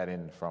you are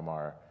getting from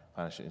our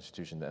financial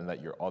institutions and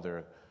that your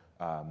other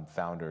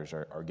founders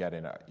are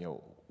getting?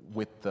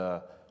 With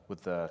the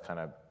kind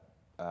of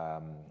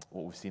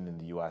what we've seen in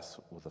the U.S.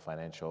 with the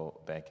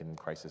financial banking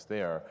crisis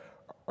there,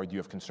 or do you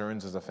have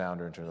concerns as a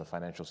founder in terms of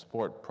financial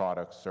support,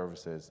 products,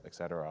 services, et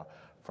cetera,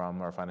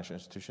 from our financial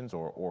institutions,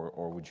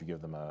 or would you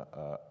give them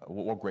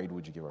what grade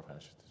would you give our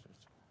financial institutions?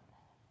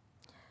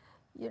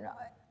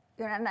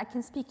 And I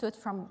can speak to it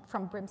from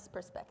Brim's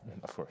perspective.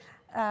 Of course.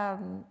 I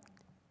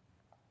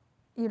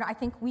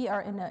think we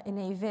are in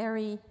a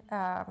very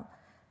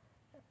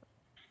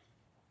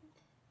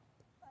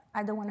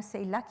I don't want to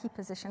say lucky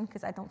position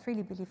because I don't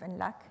really believe in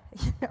luck.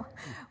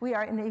 We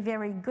are in a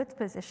very good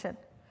position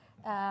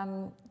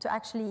to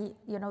actually,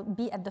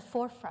 be at the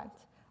forefront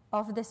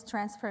of this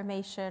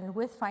transformation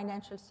with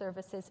financial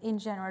services in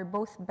general,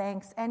 both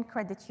banks and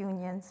credit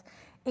unions,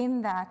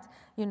 in that,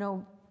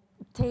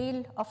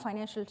 tail of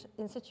financial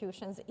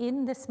institutions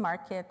in this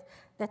market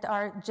that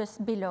are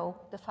just below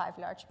the 5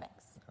 large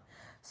banks.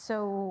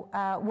 So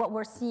what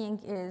we're seeing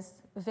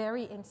is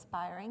very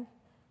inspiring,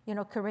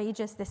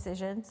 courageous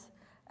decisions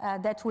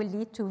that will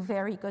lead to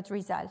very good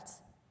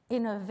results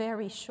in a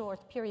very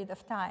short period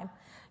of time.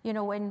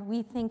 When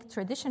we think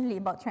traditionally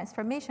about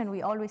transformation,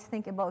 we always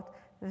think about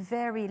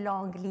very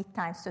long lead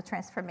times to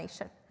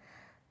transformation.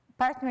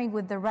 Partnering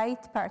with the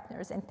right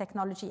partners in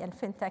technology and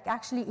fintech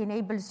actually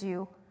enables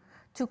you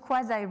to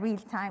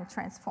quasi-real-time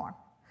transform.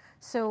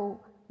 So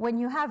when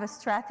you have a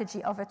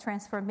strategy of a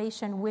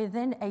transformation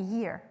within a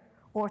year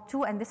or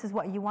 2, and this is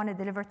what you want to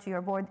deliver to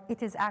your board,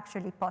 it is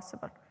actually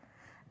possible.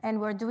 And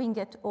we're doing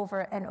it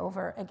over and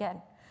over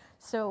again.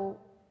 So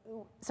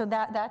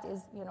that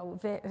is,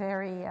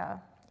 very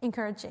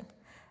encouraging.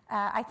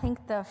 I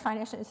think the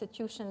financial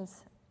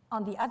institutions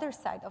on the other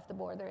side of the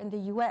border in the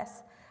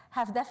US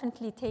have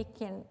definitely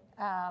taken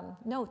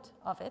note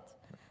of it.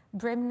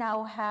 Brim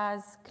now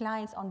has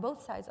clients on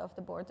both sides of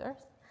the border,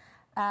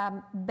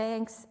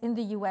 banks in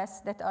the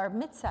US that are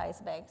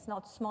mid-sized banks,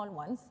 not small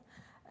ones,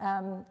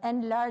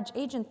 and large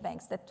agent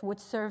banks that would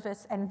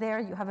service, and there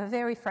you have a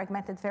very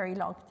fragmented, very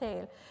long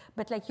tail.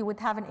 But like you would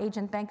have an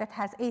agent bank that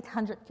has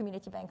 800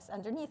 community banks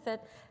underneath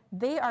it,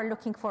 they are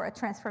looking for a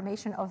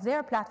transformation of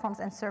their platforms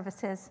and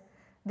services.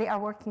 They are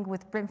working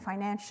with Brim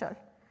Financial,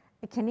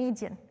 a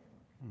Canadian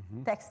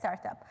tech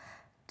startup,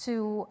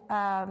 to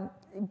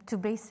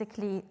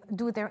basically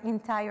do their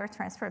entire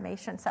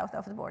transformation south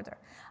of the border.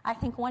 I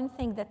think one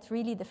thing that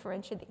really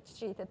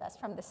differentiated us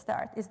from the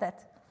start is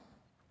that,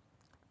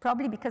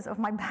 probably because of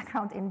my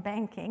background in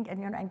banking,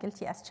 and I'm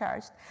guilty as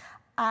charged,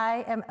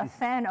 I am a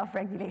fan of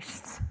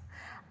regulations.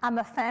 I'm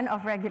a fan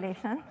of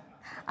regulation.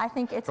 I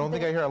think it's. I don't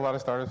think I hear a lot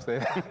of startups say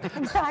that.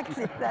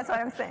 Exactly, that's what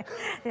I'm saying.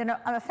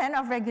 I'm a fan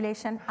of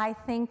regulation. I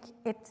think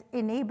it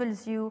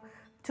enables you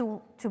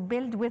to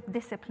build with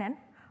discipline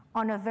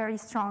on a very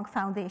strong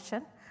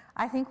foundation.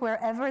 I think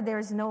wherever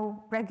there's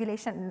no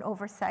regulation and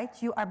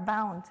oversight, you are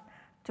bound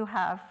to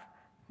have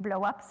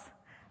blow-ups.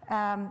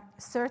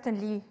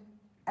 Certainly,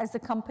 as a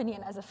company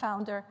and as a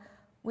founder,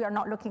 we are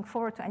not looking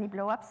forward to any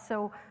blow-ups.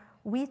 So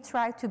we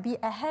try to be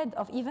ahead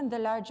of even the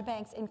large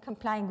banks in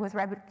complying with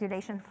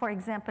regulation. For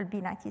example,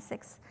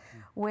 B96,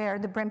 where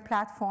the Brim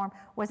platform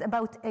was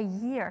about a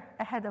year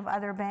ahead of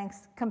other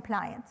banks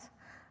compliant.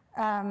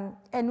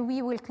 And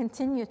we will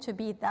continue to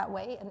be that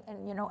way.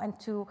 And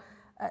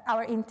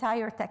our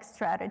entire tech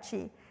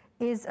strategy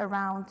is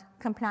around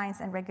compliance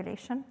and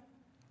regulation.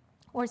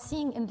 We're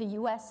seeing in the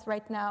US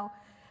right now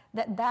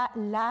that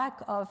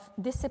lack of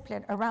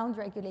discipline around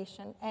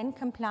regulation and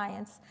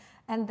compliance,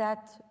 and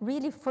that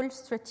really full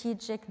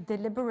strategic,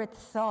 deliberate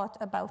thought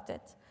about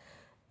it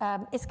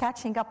is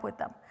catching up with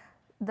them.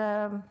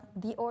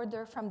 The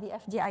order from the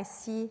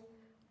FDIC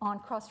on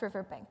Cross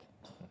River Bank.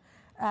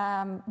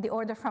 The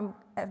order from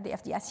the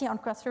FDIC on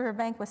Cross River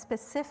Bank was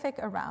specific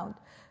around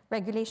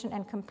regulation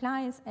and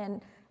compliance,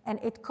 and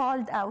it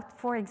called out,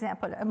 for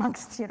example,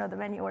 amongst the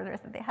many orders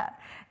that they had,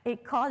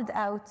 it called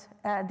out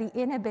the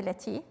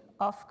inability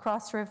of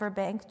Cross River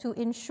Bank to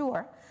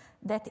ensure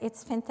that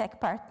its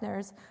fintech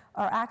partners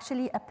are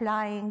actually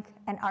applying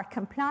and are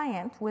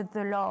compliant with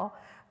the law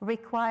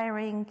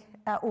requiring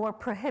or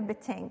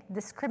prohibiting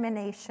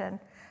discrimination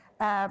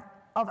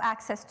of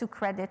access to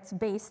credit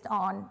based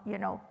on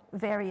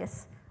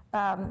various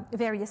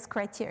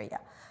criteria,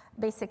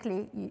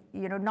 basically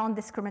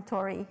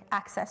non-discriminatory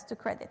access to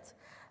credit.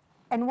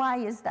 And why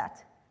is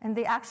that? And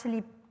they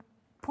actually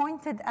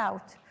pointed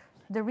out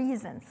the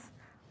reasons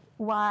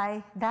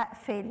why that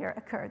failure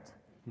occurred.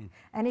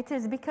 And it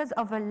is because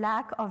of a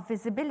lack of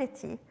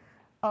visibility,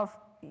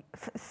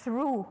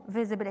 through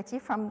visibility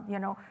from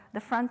the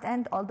front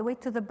end all the way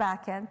to the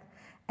back end,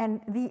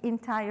 and the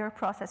entire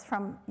process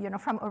from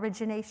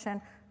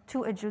origination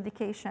to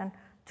adjudication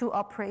to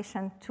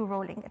operation to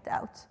rolling it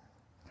out.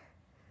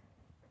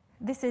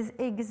 This is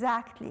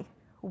exactly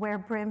where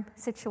Brim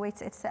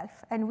situates itself,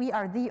 and we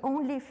are the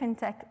only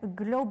fintech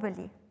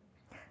globally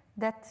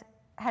that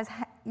has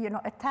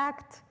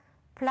attacked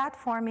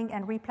platforming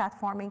and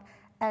replatforming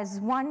as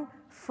one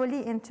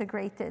fully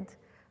integrated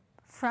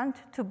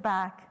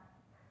front-to-back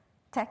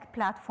tech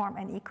platform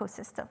and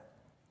ecosystem.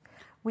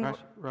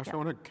 Rasha, I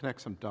want to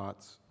connect some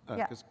dots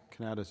because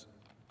Canada's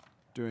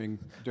doing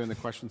the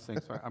questions thing,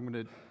 so I'm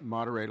going to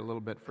moderate a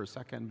little bit for a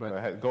second. But Go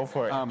ahead, go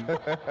for it.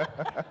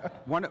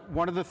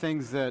 one of the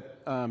things that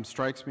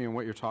strikes me in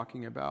what you're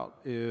talking about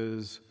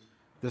is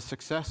the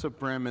success of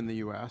Brim in the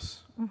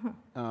U.S.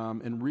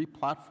 In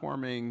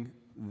replatforming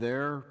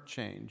their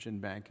change in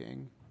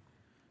banking.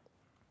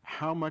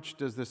 How much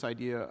does this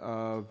idea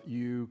of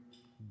you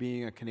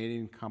being a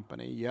Canadian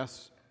company,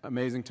 yes,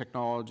 amazing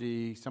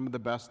technology, some of the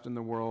best in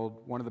the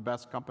world, one of the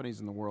best companies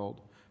in the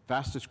world,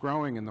 fastest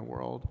growing in the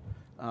world,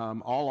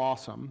 all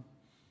awesome,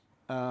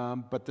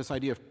 but this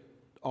idea of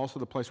also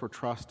the place where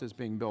trust is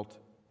being built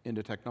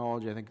into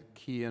technology, I think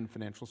key in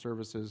financial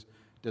services,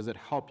 does it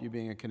help you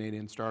being a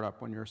Canadian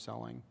startup when you're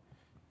selling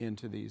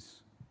into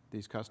these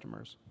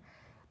customers?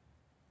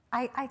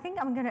 I think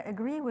I'm going to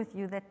agree with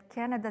you that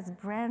Canada's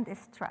brand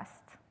is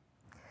trust.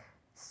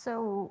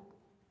 So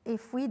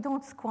if we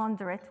don't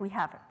squander it, we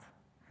have it.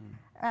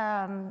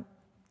 And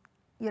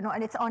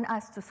it's on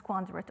us to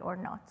squander it or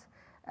not.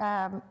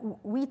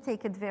 We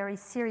take it very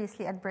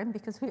seriously at Brim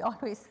because we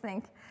always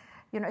think,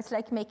 it's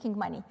like making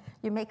money.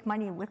 You make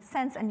money with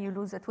cents and you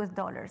lose it with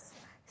dollars.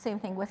 Same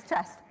thing with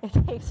trust. It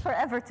takes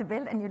forever to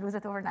build and you lose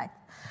it overnight.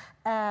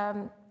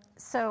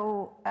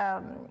 So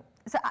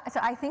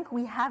I think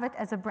we have it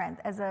as a brand,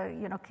 as a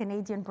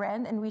Canadian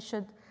brand, and we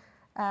should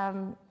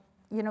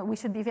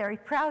be very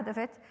proud of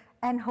it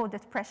and hold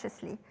it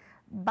preciously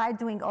by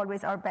doing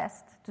always our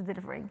best to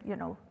delivering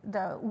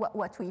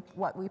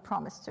what we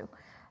promise to.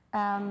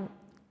 I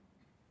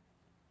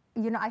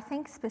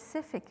think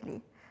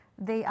specifically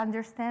they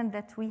understand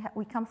that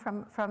we come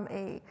from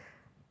an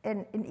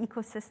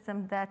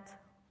ecosystem that,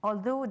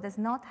 although it does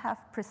not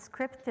have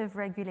prescriptive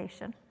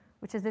regulation,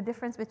 which is the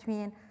difference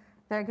between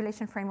the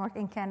regulation framework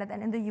in Canada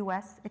and in the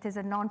US, it is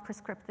a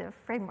non-prescriptive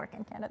framework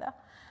in Canada.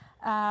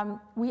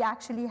 We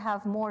actually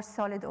have more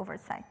solid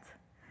oversight.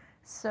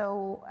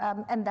 So,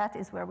 and that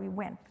is where we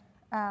win.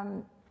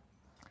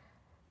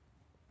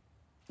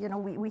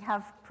 We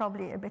have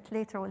probably a bit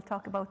later, we'll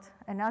talk about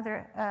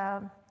another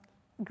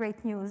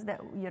great news that,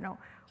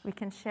 we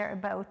can share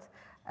about,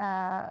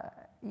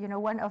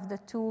 one of the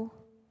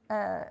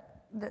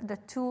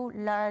two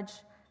large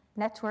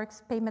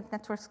networks, payment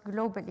networks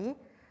globally,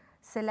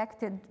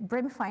 selected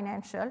Brim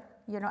Financial,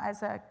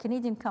 as a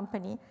Canadian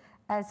company,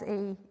 as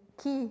a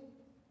key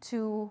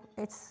to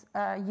its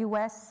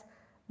U.S.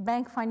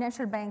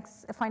 financial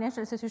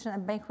institution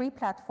and bank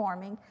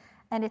replatforming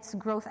and its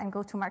growth and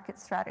go-to-market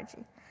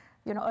strategy.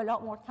 A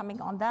lot more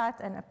coming on that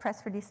and a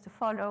press release to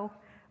follow.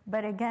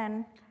 But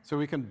again... So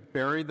we can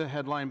bury the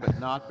headline but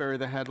not bury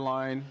the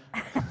headline.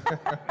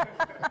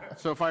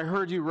 So if I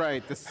heard you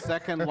right, the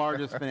second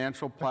largest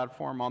financial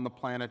platform on the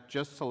planet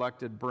just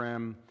selected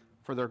Brim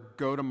for their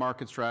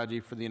go-to-market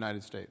strategy for the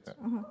United States.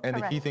 And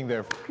correct. the key thing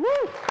there...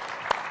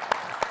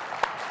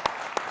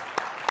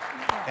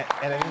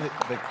 And I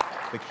think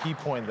the key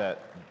point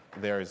that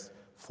there's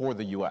for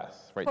the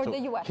U.S., right? For the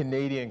U.S.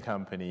 Canadian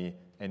company,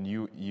 and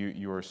you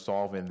are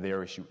solving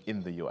their issue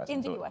in the U.S. In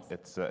the U.S.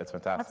 It's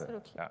fantastic.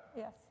 Absolutely,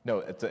 yes. No,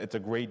 it's a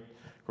great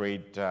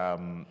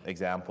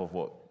example of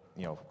what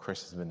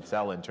Chris has been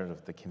selling in terms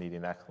of the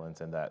Canadian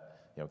excellence, and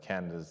that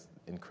Canada's,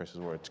 in Chris's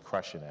words,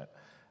 crushing it.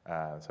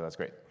 So that's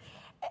great.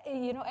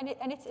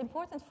 And it's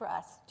important for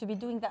us to be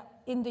doing that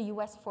in the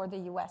U.S. for the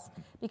U.S.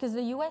 because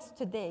the U.S.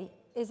 today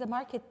is a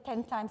market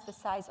 10 times the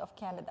size of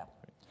Canada.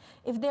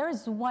 If there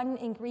is one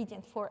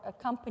ingredient for a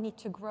company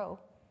to grow,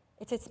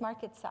 it's its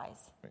market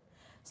size. Right.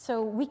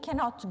 So we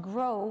cannot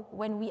grow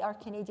when we are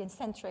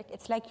Canadian-centric.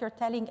 It's like you're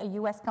telling a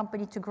U.S.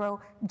 company to grow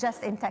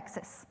just in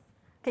Texas.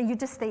 Okay, you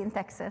just stay in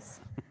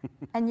Texas,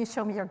 and you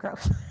show me your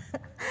growth.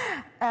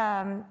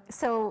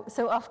 So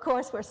of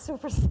course we're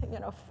super,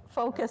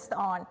 focused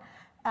on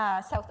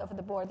south of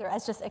the border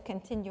as just a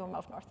continuum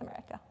of North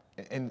America.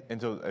 And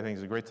so I think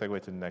it's a great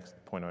segue to the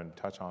next point I want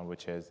to touch on,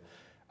 which is,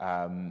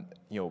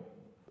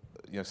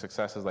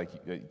 successes like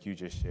you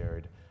just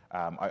shared.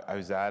 I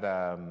was at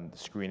the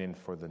screening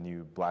for the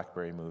new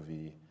BlackBerry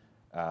movie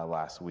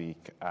last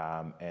week,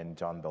 and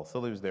Jim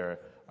Belsilli was there,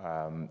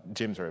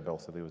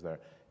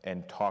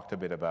 and talked a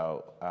bit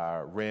about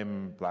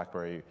RIM,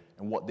 BlackBerry,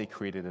 and what they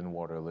created in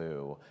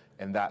Waterloo,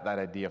 and that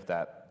idea of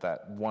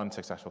that one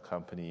successful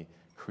company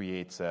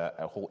creates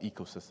a whole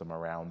ecosystem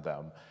around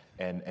them.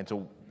 And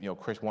so,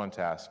 Chris, wanted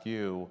to ask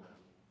you,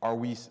 can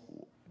we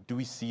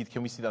see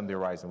that on the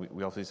horizon?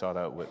 We also saw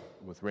that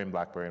with RIM,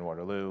 BlackBerry, and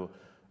Waterloo,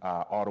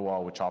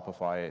 Ottawa with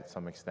Shopify to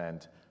some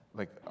extent.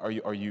 Like, are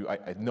you?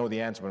 I know the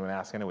answer, but I'm going to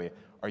ask anyway.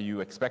 Are you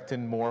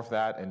expecting more of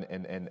that, and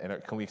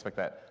can we expect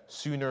that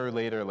sooner or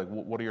later? Like,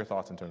 what are your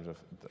thoughts in terms of?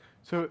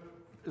 So,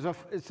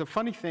 it's a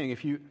funny thing.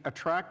 If you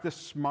attract the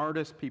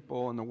smartest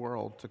people in the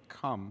world to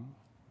come,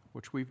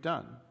 which we've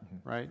done,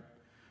 right?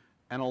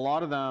 And a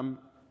lot of them,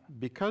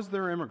 because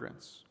they're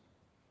immigrants,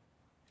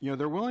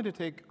 they're willing to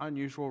take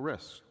unusual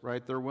risks,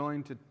 right? They're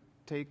willing to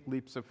take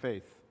leaps of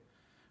faith.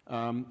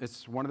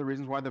 It's one of the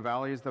reasons why the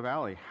Valley is the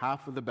Valley.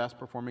 Half of the best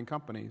performing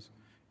companies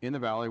in the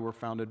Valley were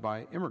founded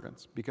by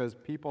immigrants because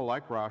people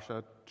like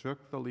Rasha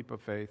took the leap of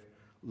faith,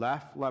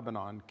 left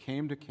Lebanon,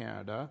 came to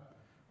Canada,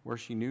 where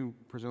she knew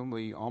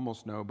presumably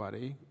almost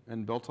nobody,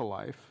 and built a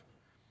life.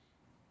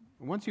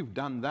 Once you've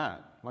done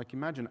that, like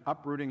imagine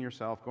uprooting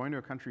yourself, going to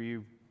a country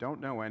you don't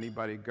know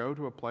anybody, go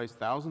to a place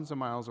thousands of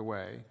miles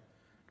away.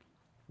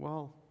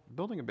 Well,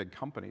 building a big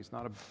company is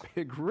not a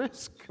big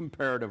risk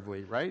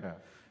comparatively, right? Yeah.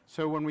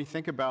 So when we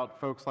think about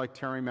folks like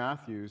Terry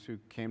Matthews, who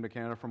came to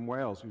Canada from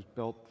Wales, who's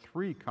built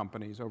 3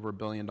 companies over $1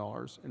 billion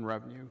in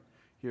revenue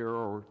here,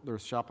 or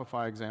there's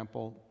Shopify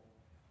example,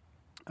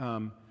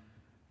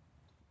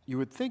 you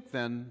would think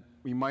then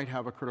we might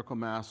have a critical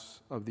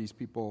mass of these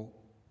people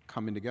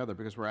coming together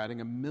because we're adding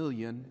 1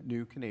 million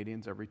new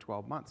Canadians every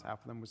 12 months,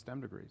 half of them with STEM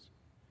degrees.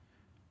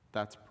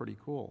 That's pretty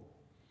cool.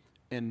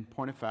 In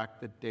point of fact,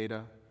 the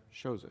data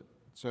shows it.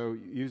 So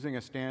using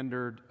a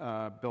standard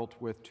built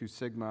with 2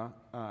 Sigma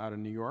out of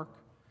New York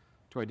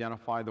to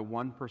identify the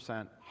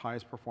 1%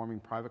 highest performing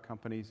private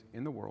companies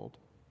in the world,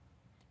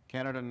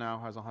 Canada now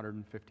has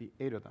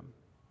 158 of them.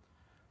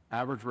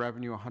 Average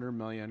revenue, 100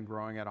 million,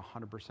 growing at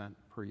 100%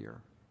 per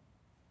year.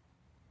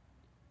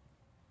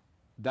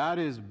 That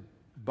is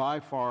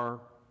by far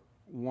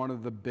one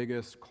of the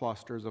biggest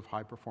clusters of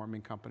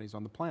high-performing companies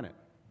on the planet,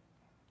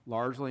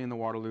 largely in the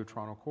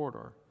Waterloo-Toronto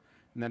corridor.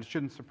 And then it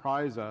shouldn't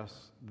surprise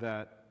us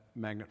that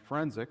Magnet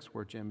Forensics,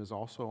 where Jim is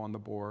also on the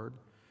board,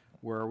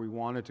 where we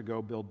wanted to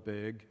go build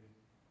big,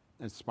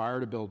 aspire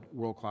to build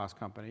world-class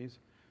companies,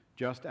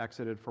 just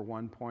exited for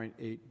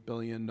 $1.8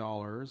 billion,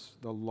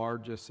 the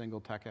largest single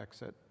tech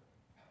exit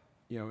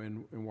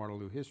in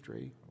Waterloo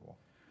history.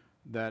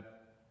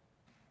 That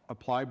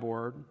Apply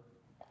Board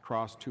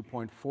crossed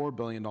 $2.4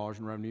 billion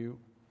in revenue,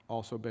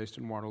 also based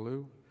in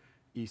Waterloo.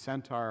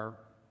 eCentire,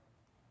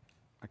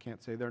 I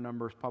can't say their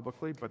numbers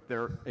publicly, but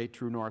they're a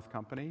true north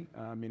company,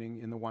 meaning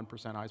in the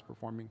 1% highest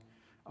performing,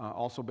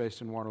 also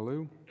based in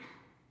Waterloo.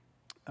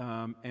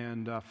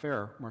 And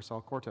Fair,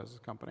 Marcel Cortez's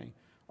company,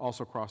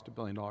 also crossed $1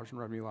 billion in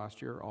revenue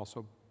last year,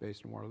 also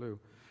based in Waterloo.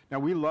 Now,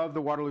 we love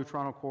the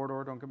Waterloo-Toronto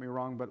corridor, don't get me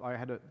wrong, but I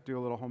had to do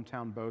a little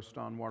hometown boast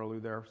on Waterloo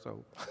there,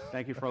 so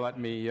thank you for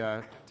letting me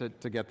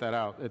to get that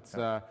out. It's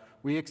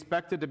we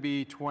expected to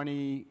be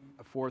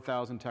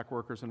 24,000 tech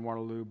workers in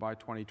Waterloo by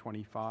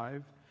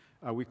 2025.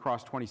 We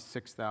crossed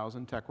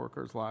 26,000 tech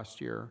workers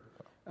last year.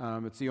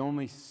 It's the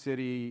only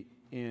city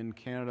in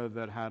Canada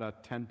that had a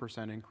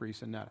 10%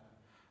 increase in net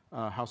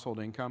household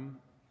income,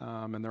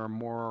 and there are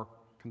more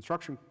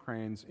construction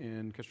cranes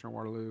in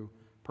Kitchener-Waterloo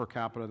per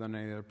capita than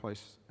any other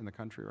place in the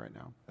country right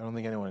now. I don't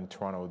think anyone in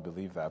Toronto would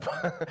believe that.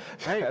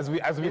 Hey, as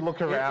we look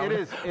around, it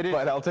is.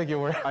 But I'll take your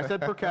word. I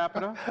said per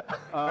capita.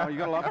 You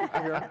got a lot of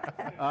people here.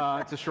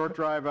 It's a short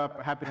drive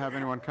up. Happy to have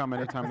anyone come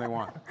anytime they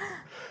want.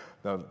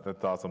 No,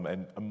 that's awesome,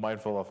 and I'm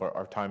mindful of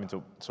our time. And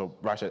so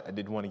Rasha, I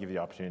did want to give you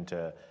the opportunity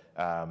to,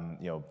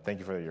 thank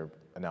you for your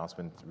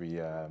announcement. We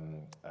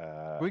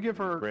give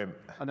her Brim.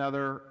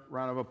 another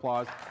round of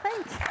applause.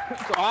 Thanks.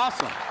 It's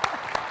awesome.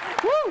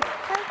 Woo!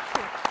 Thank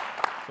you.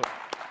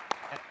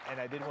 And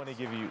I did want to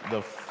give you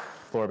the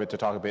floor a bit to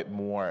talk a bit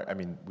more. I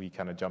mean, we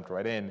kind of jumped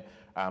right in,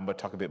 but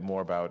talk a bit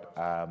more about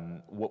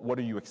what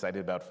are you excited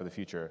about for the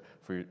future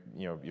for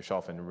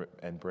yourself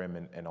and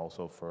Brim, and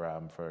also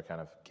for kind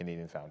of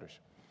Canadian founders.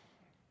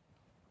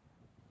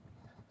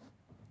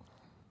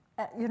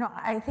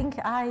 I think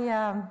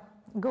I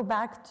go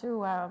back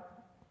to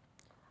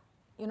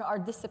our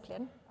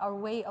discipline, our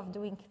way of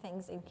doing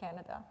things in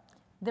Canada.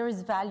 There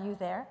is value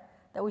there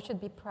that we should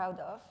be proud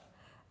of.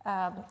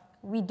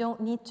 We don't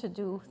need to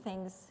do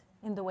things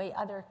in the way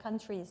other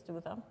countries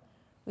do them.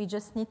 We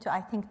just need to, I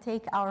think,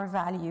 take our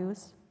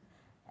values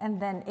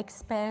and then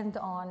expand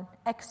on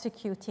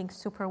executing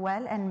super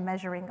well and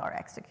measuring our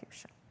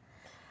execution.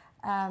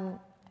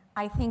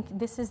 I think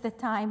this is the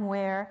time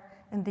where,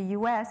 in the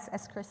US,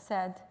 as Chris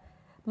said,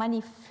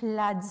 money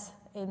floods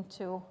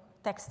into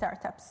tech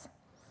startups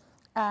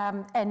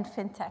and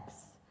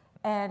fintechs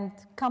and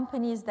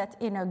companies that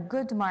in a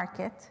good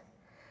market,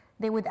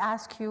 they would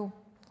ask you,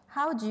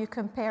 how do you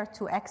compare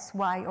to X,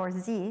 Y, or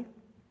Z?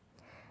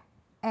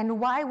 And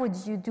why would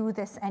you do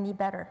this any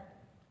better?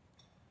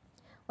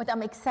 What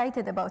I'm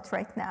excited about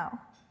right now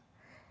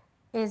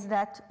is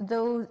that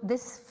though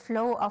this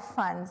flow of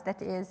funds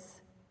that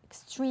is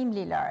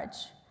extremely large,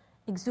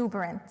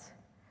 exuberant,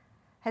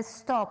 has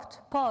stopped,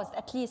 paused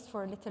at least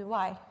for a little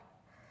while,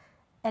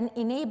 and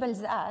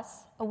enables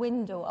us a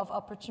window of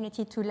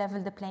opportunity to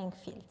level the playing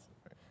field,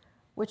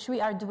 which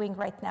we are doing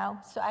right now.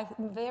 So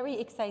I'm very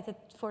excited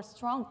for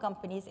strong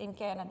companies in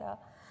Canada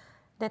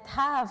that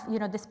have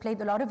displayed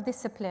a lot of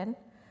discipline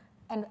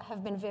and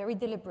have been very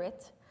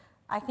deliberate.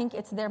 I think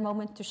it's their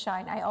moment to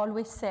shine. I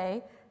always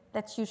say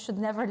that you should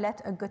never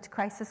let a good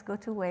crisis go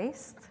to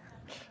waste.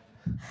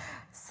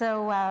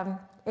 So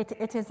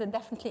it is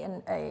definitely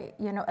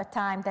a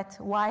time that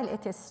while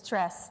it is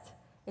stressed,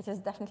 it is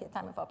definitely a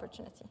time of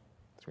opportunity.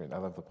 That's great. I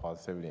love the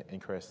positivity.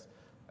 And Chris,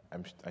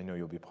 I know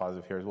you'll be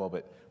positive here as well,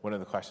 but one of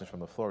the questions from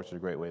the floor, which is a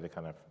great way to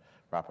kind of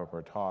wrap up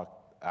our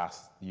talk,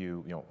 asked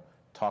you,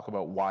 talk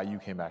about why you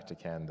came back to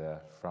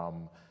Canada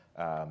from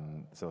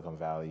Silicon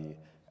Valley,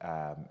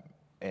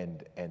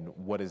 and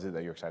what is it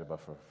that you're excited about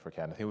for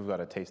Canada? I think we've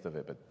got a taste of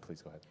it, but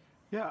please go ahead.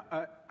 Yeah,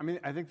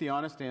 I think the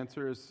honest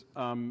answer is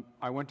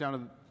I went down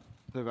to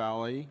the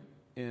Valley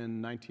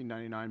in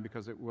 1999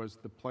 because it was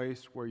the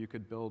place where you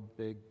could build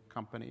big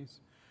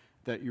companies,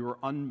 that you were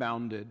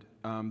unbounded,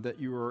 that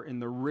you were in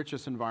the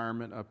richest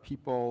environment of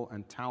people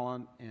and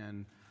talent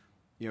and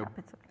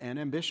and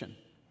ambition.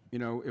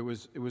 It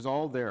was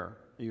all there.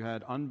 You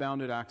had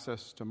unbounded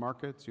access to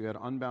markets. You had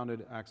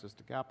unbounded access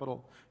to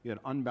capital. You had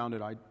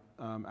unbounded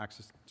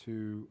access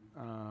to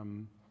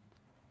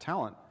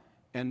talent.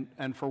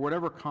 And for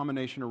whatever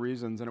combination of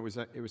reasons, and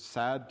it was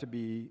sad to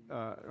be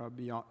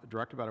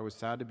direct about it. It was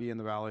sad to be in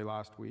the Valley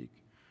last week,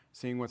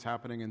 seeing what's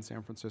happening in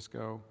San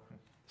Francisco,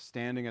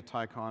 standing at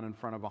TiCon in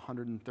front of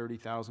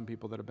 130,000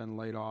 people that have been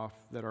laid off,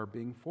 that are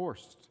being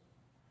forced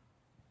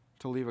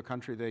to leave a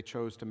country they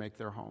chose to make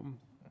their home,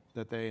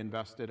 that they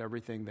invested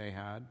everything they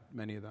had,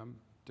 many of them,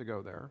 to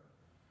go there.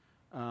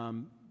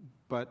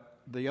 But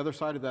the other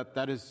side of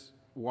that is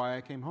why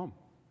I came home.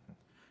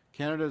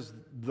 Canada's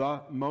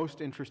the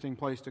most interesting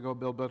place to go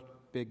build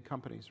big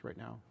companies right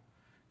now.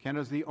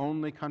 Canada's the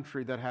only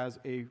country that has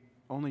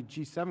only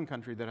G7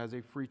 country that has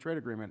a free trade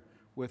agreement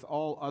with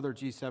all other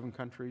G7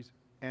 countries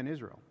and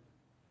Israel.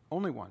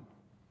 Only one.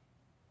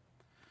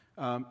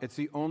 It's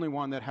the only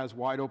one that has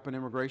wide open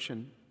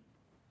immigration.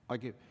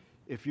 Like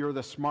if you're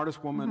the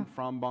smartest woman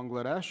from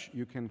Bangladesh,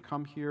 you can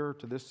come here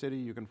to this city,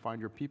 you can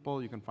find your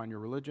people, you can find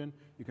your religion,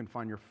 you can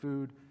find your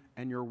food,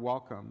 and you're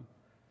welcome.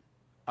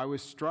 I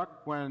was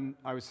struck when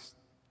I was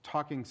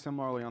talking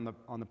similarly on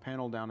the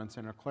panel down in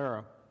Santa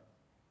Clara,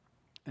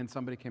 and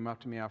somebody came up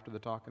to me after the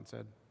talk and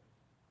said,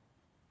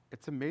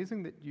 "It's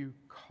amazing that you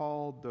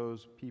called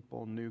those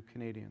people new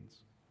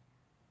Canadians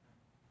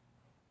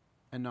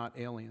and not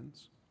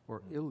aliens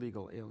or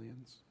illegal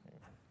aliens."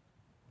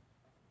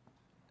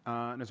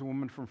 And there's a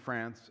woman from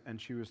France,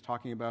 and she was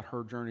talking about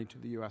her journey to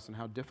the U.S. and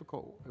how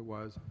difficult it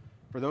was.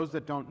 For those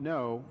that don't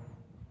know,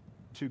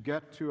 to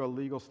get to a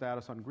legal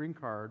status on green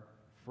card,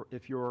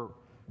 if you're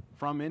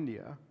from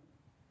India,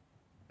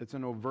 it's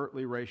an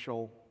overtly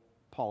racial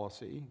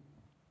policy,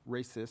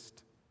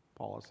 racist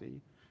policy.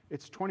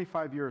 It's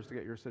 25 years to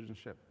get your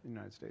citizenship in the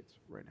United States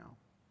right now.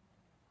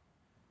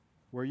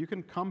 Where you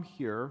can come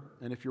here,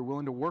 and if you're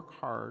willing to work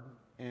hard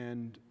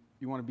and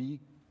you want to be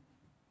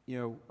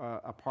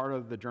a part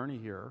of the journey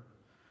here.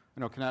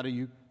 I know,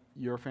 Katabi,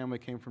 your family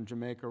came from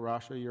Jamaica.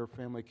 Rasha, your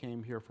family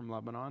came here from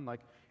Lebanon.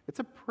 Like, it's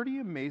a pretty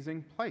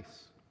amazing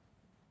place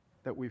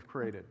that we've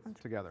created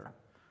together.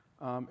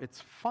 It's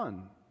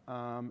fun,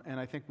 and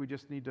I think we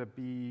just need to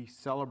be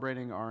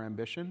celebrating our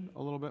ambition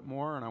a little bit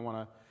more. And I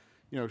want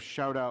to,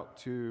 shout out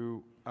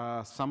to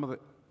some of the,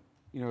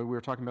 we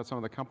were talking about some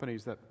of the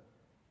companies that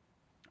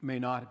may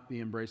not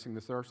be embracing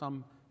this. There are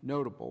some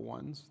notable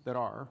ones that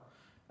are.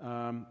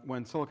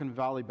 When Silicon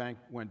Valley Bank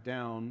went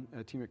down,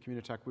 a team at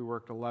Communitech, we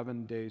worked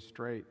 11 days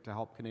straight to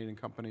help Canadian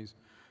companies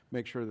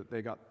make sure that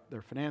they got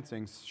their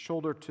financing.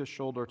 Shoulder to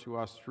shoulder to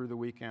us through the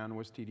weekend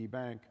was TD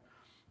Bank,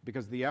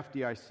 because the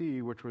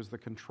FDIC, which was the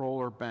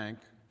controller bank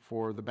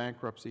for the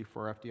bankruptcy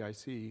for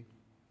FDIC,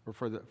 or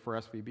for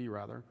SVB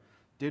rather,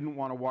 didn't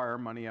want to wire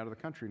money out of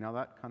the country. Now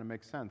that kind of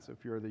makes sense.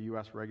 If you're the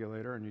US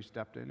regulator and you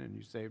stepped in and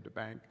you saved a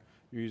bank,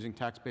 you're using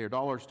taxpayer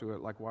dollars to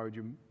it, like why would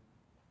you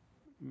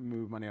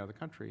move money out of the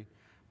country?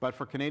 But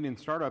for Canadian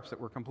startups that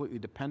were completely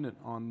dependent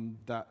on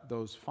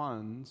those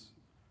funds,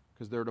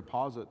 because their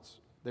deposits,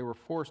 they were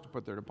forced to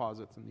put their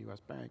deposits in the US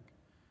bank.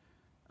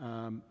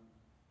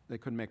 They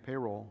couldn't make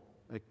payroll.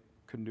 They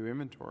couldn't do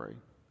inventory.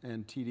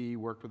 And TD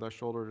worked with us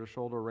shoulder to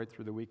shoulder right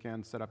through the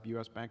weekend, set up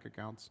US bank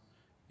accounts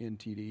in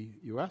TD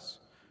US.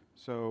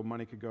 So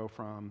money could go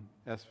from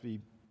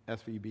SVB,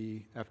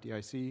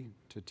 FDIC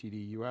to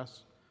TD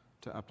US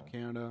to up to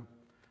Canada.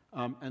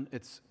 And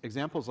it's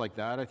examples like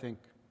that, I think,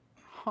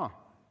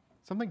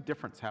 something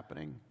different's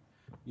happening.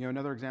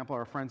 Another example,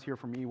 our friends here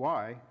from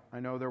EY, I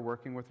know they're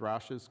working with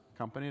Rasha's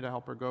company to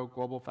help her go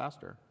global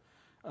faster.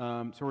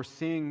 So we're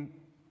seeing,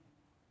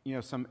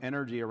 some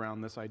energy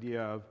around this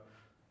idea of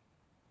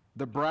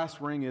the brass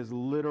ring is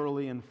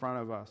literally in front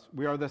of us.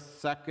 We are the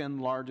second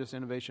largest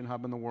innovation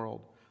hub in the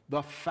world,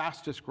 the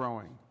fastest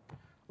growing.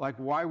 Like,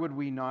 why would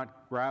we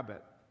not grab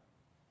it?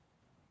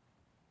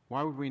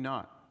 Why would we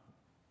not?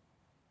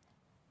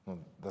 Well,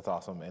 that's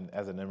awesome. And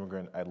as an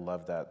immigrant, I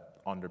love that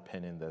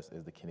underpinning this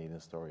is the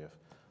Canadian story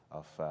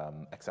of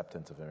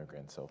acceptance of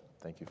immigrants. So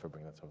thank you for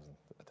bringing that to our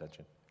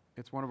attention.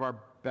 It's one of our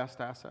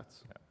best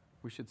assets. Yeah.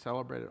 We should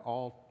celebrate it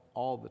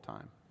all the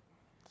time.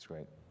 That's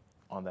great.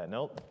 On that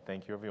note,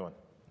 thank you, everyone.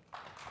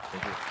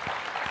 Thank you.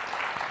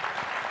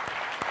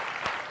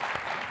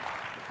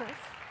 Chris,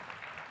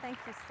 thank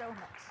you so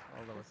much.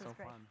 Oh, that was so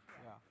great. fun.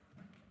 Yeah.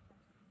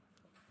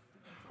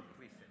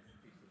 Please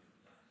sit.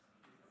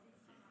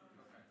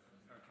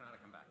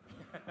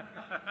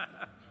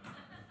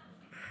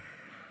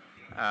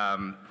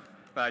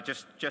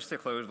 Just to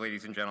close,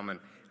 ladies and gentlemen,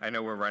 I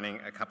know we're running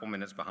a couple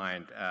minutes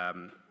behind.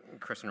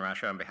 Chris and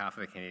Rasha, on behalf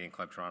of the Canadian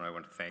Club Toronto, I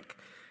want to thank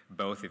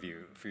both of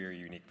you for your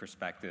unique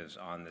perspectives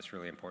on this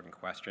really important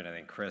question. I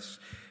think, Chris,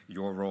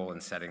 your role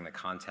in setting the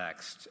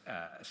context,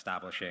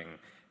 establishing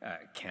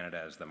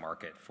Canada as the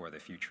market for the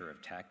future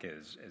of tech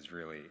is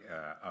really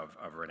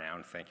of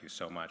renown. Thank you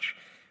so much.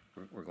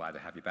 We're glad to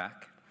have you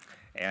back.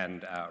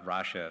 And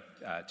Rasha,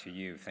 to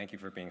you, thank you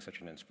for being such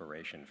an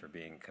inspiration, for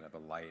being kind of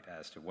a light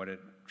as to what it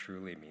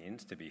truly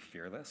means to be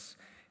fearless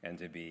and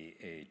to be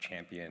a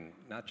champion,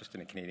 not just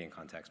in a Canadian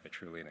context, but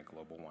truly in a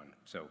global one.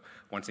 So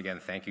once again,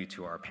 thank you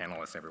to our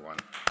panelists, everyone.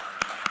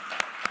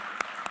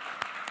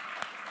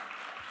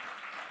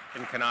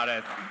 And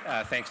Kanata,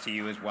 thanks to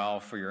you as well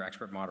for your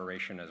expert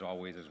moderation as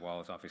always, as well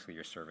as obviously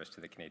your service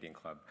to the Canadian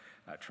Club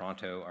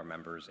Toronto, our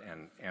members,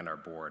 and our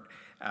board.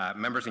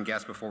 Members and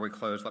guests, before we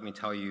close, let me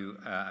tell you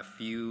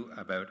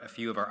about a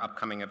few of our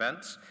upcoming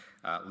events.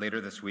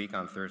 Later this week,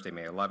 on Thursday,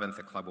 May 11th,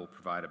 the club will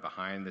provide a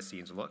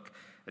behind-the-scenes look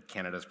at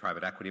Canada's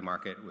private equity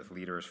market with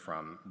leaders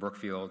from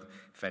Brookfield,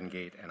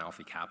 Fengate, and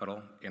Alfie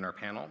Capital in our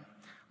panel.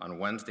 On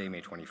Wednesday,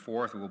 May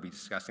 24th, we will be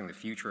discussing the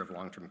future of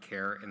long-term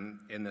care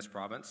in this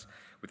province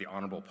with the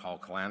Honourable Paul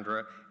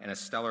Calandra and a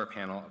stellar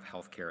panel of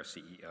healthcare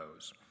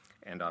CEOs.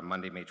 And on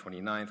Monday, May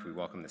 29th, we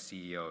welcome the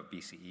CEO of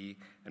BCE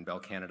and Bell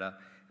Canada,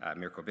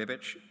 Mirko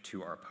Bibic,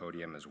 to our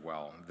podium as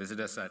well. Visit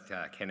us at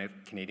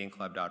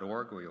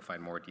canadianclub.org, where you'll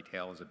find more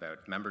details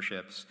about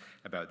memberships,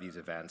 about these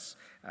events,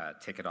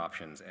 ticket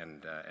options,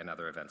 and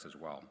other events as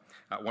well.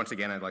 Once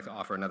again, I'd like to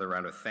offer another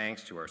round of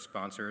thanks to our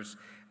sponsors,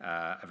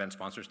 event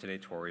sponsors today,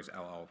 Torys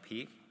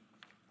LLP.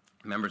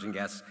 Members and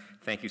guests,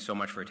 thank you so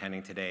much for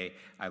attending today.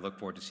 I look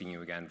forward to seeing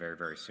you again very,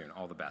 very soon.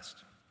 All the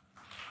best.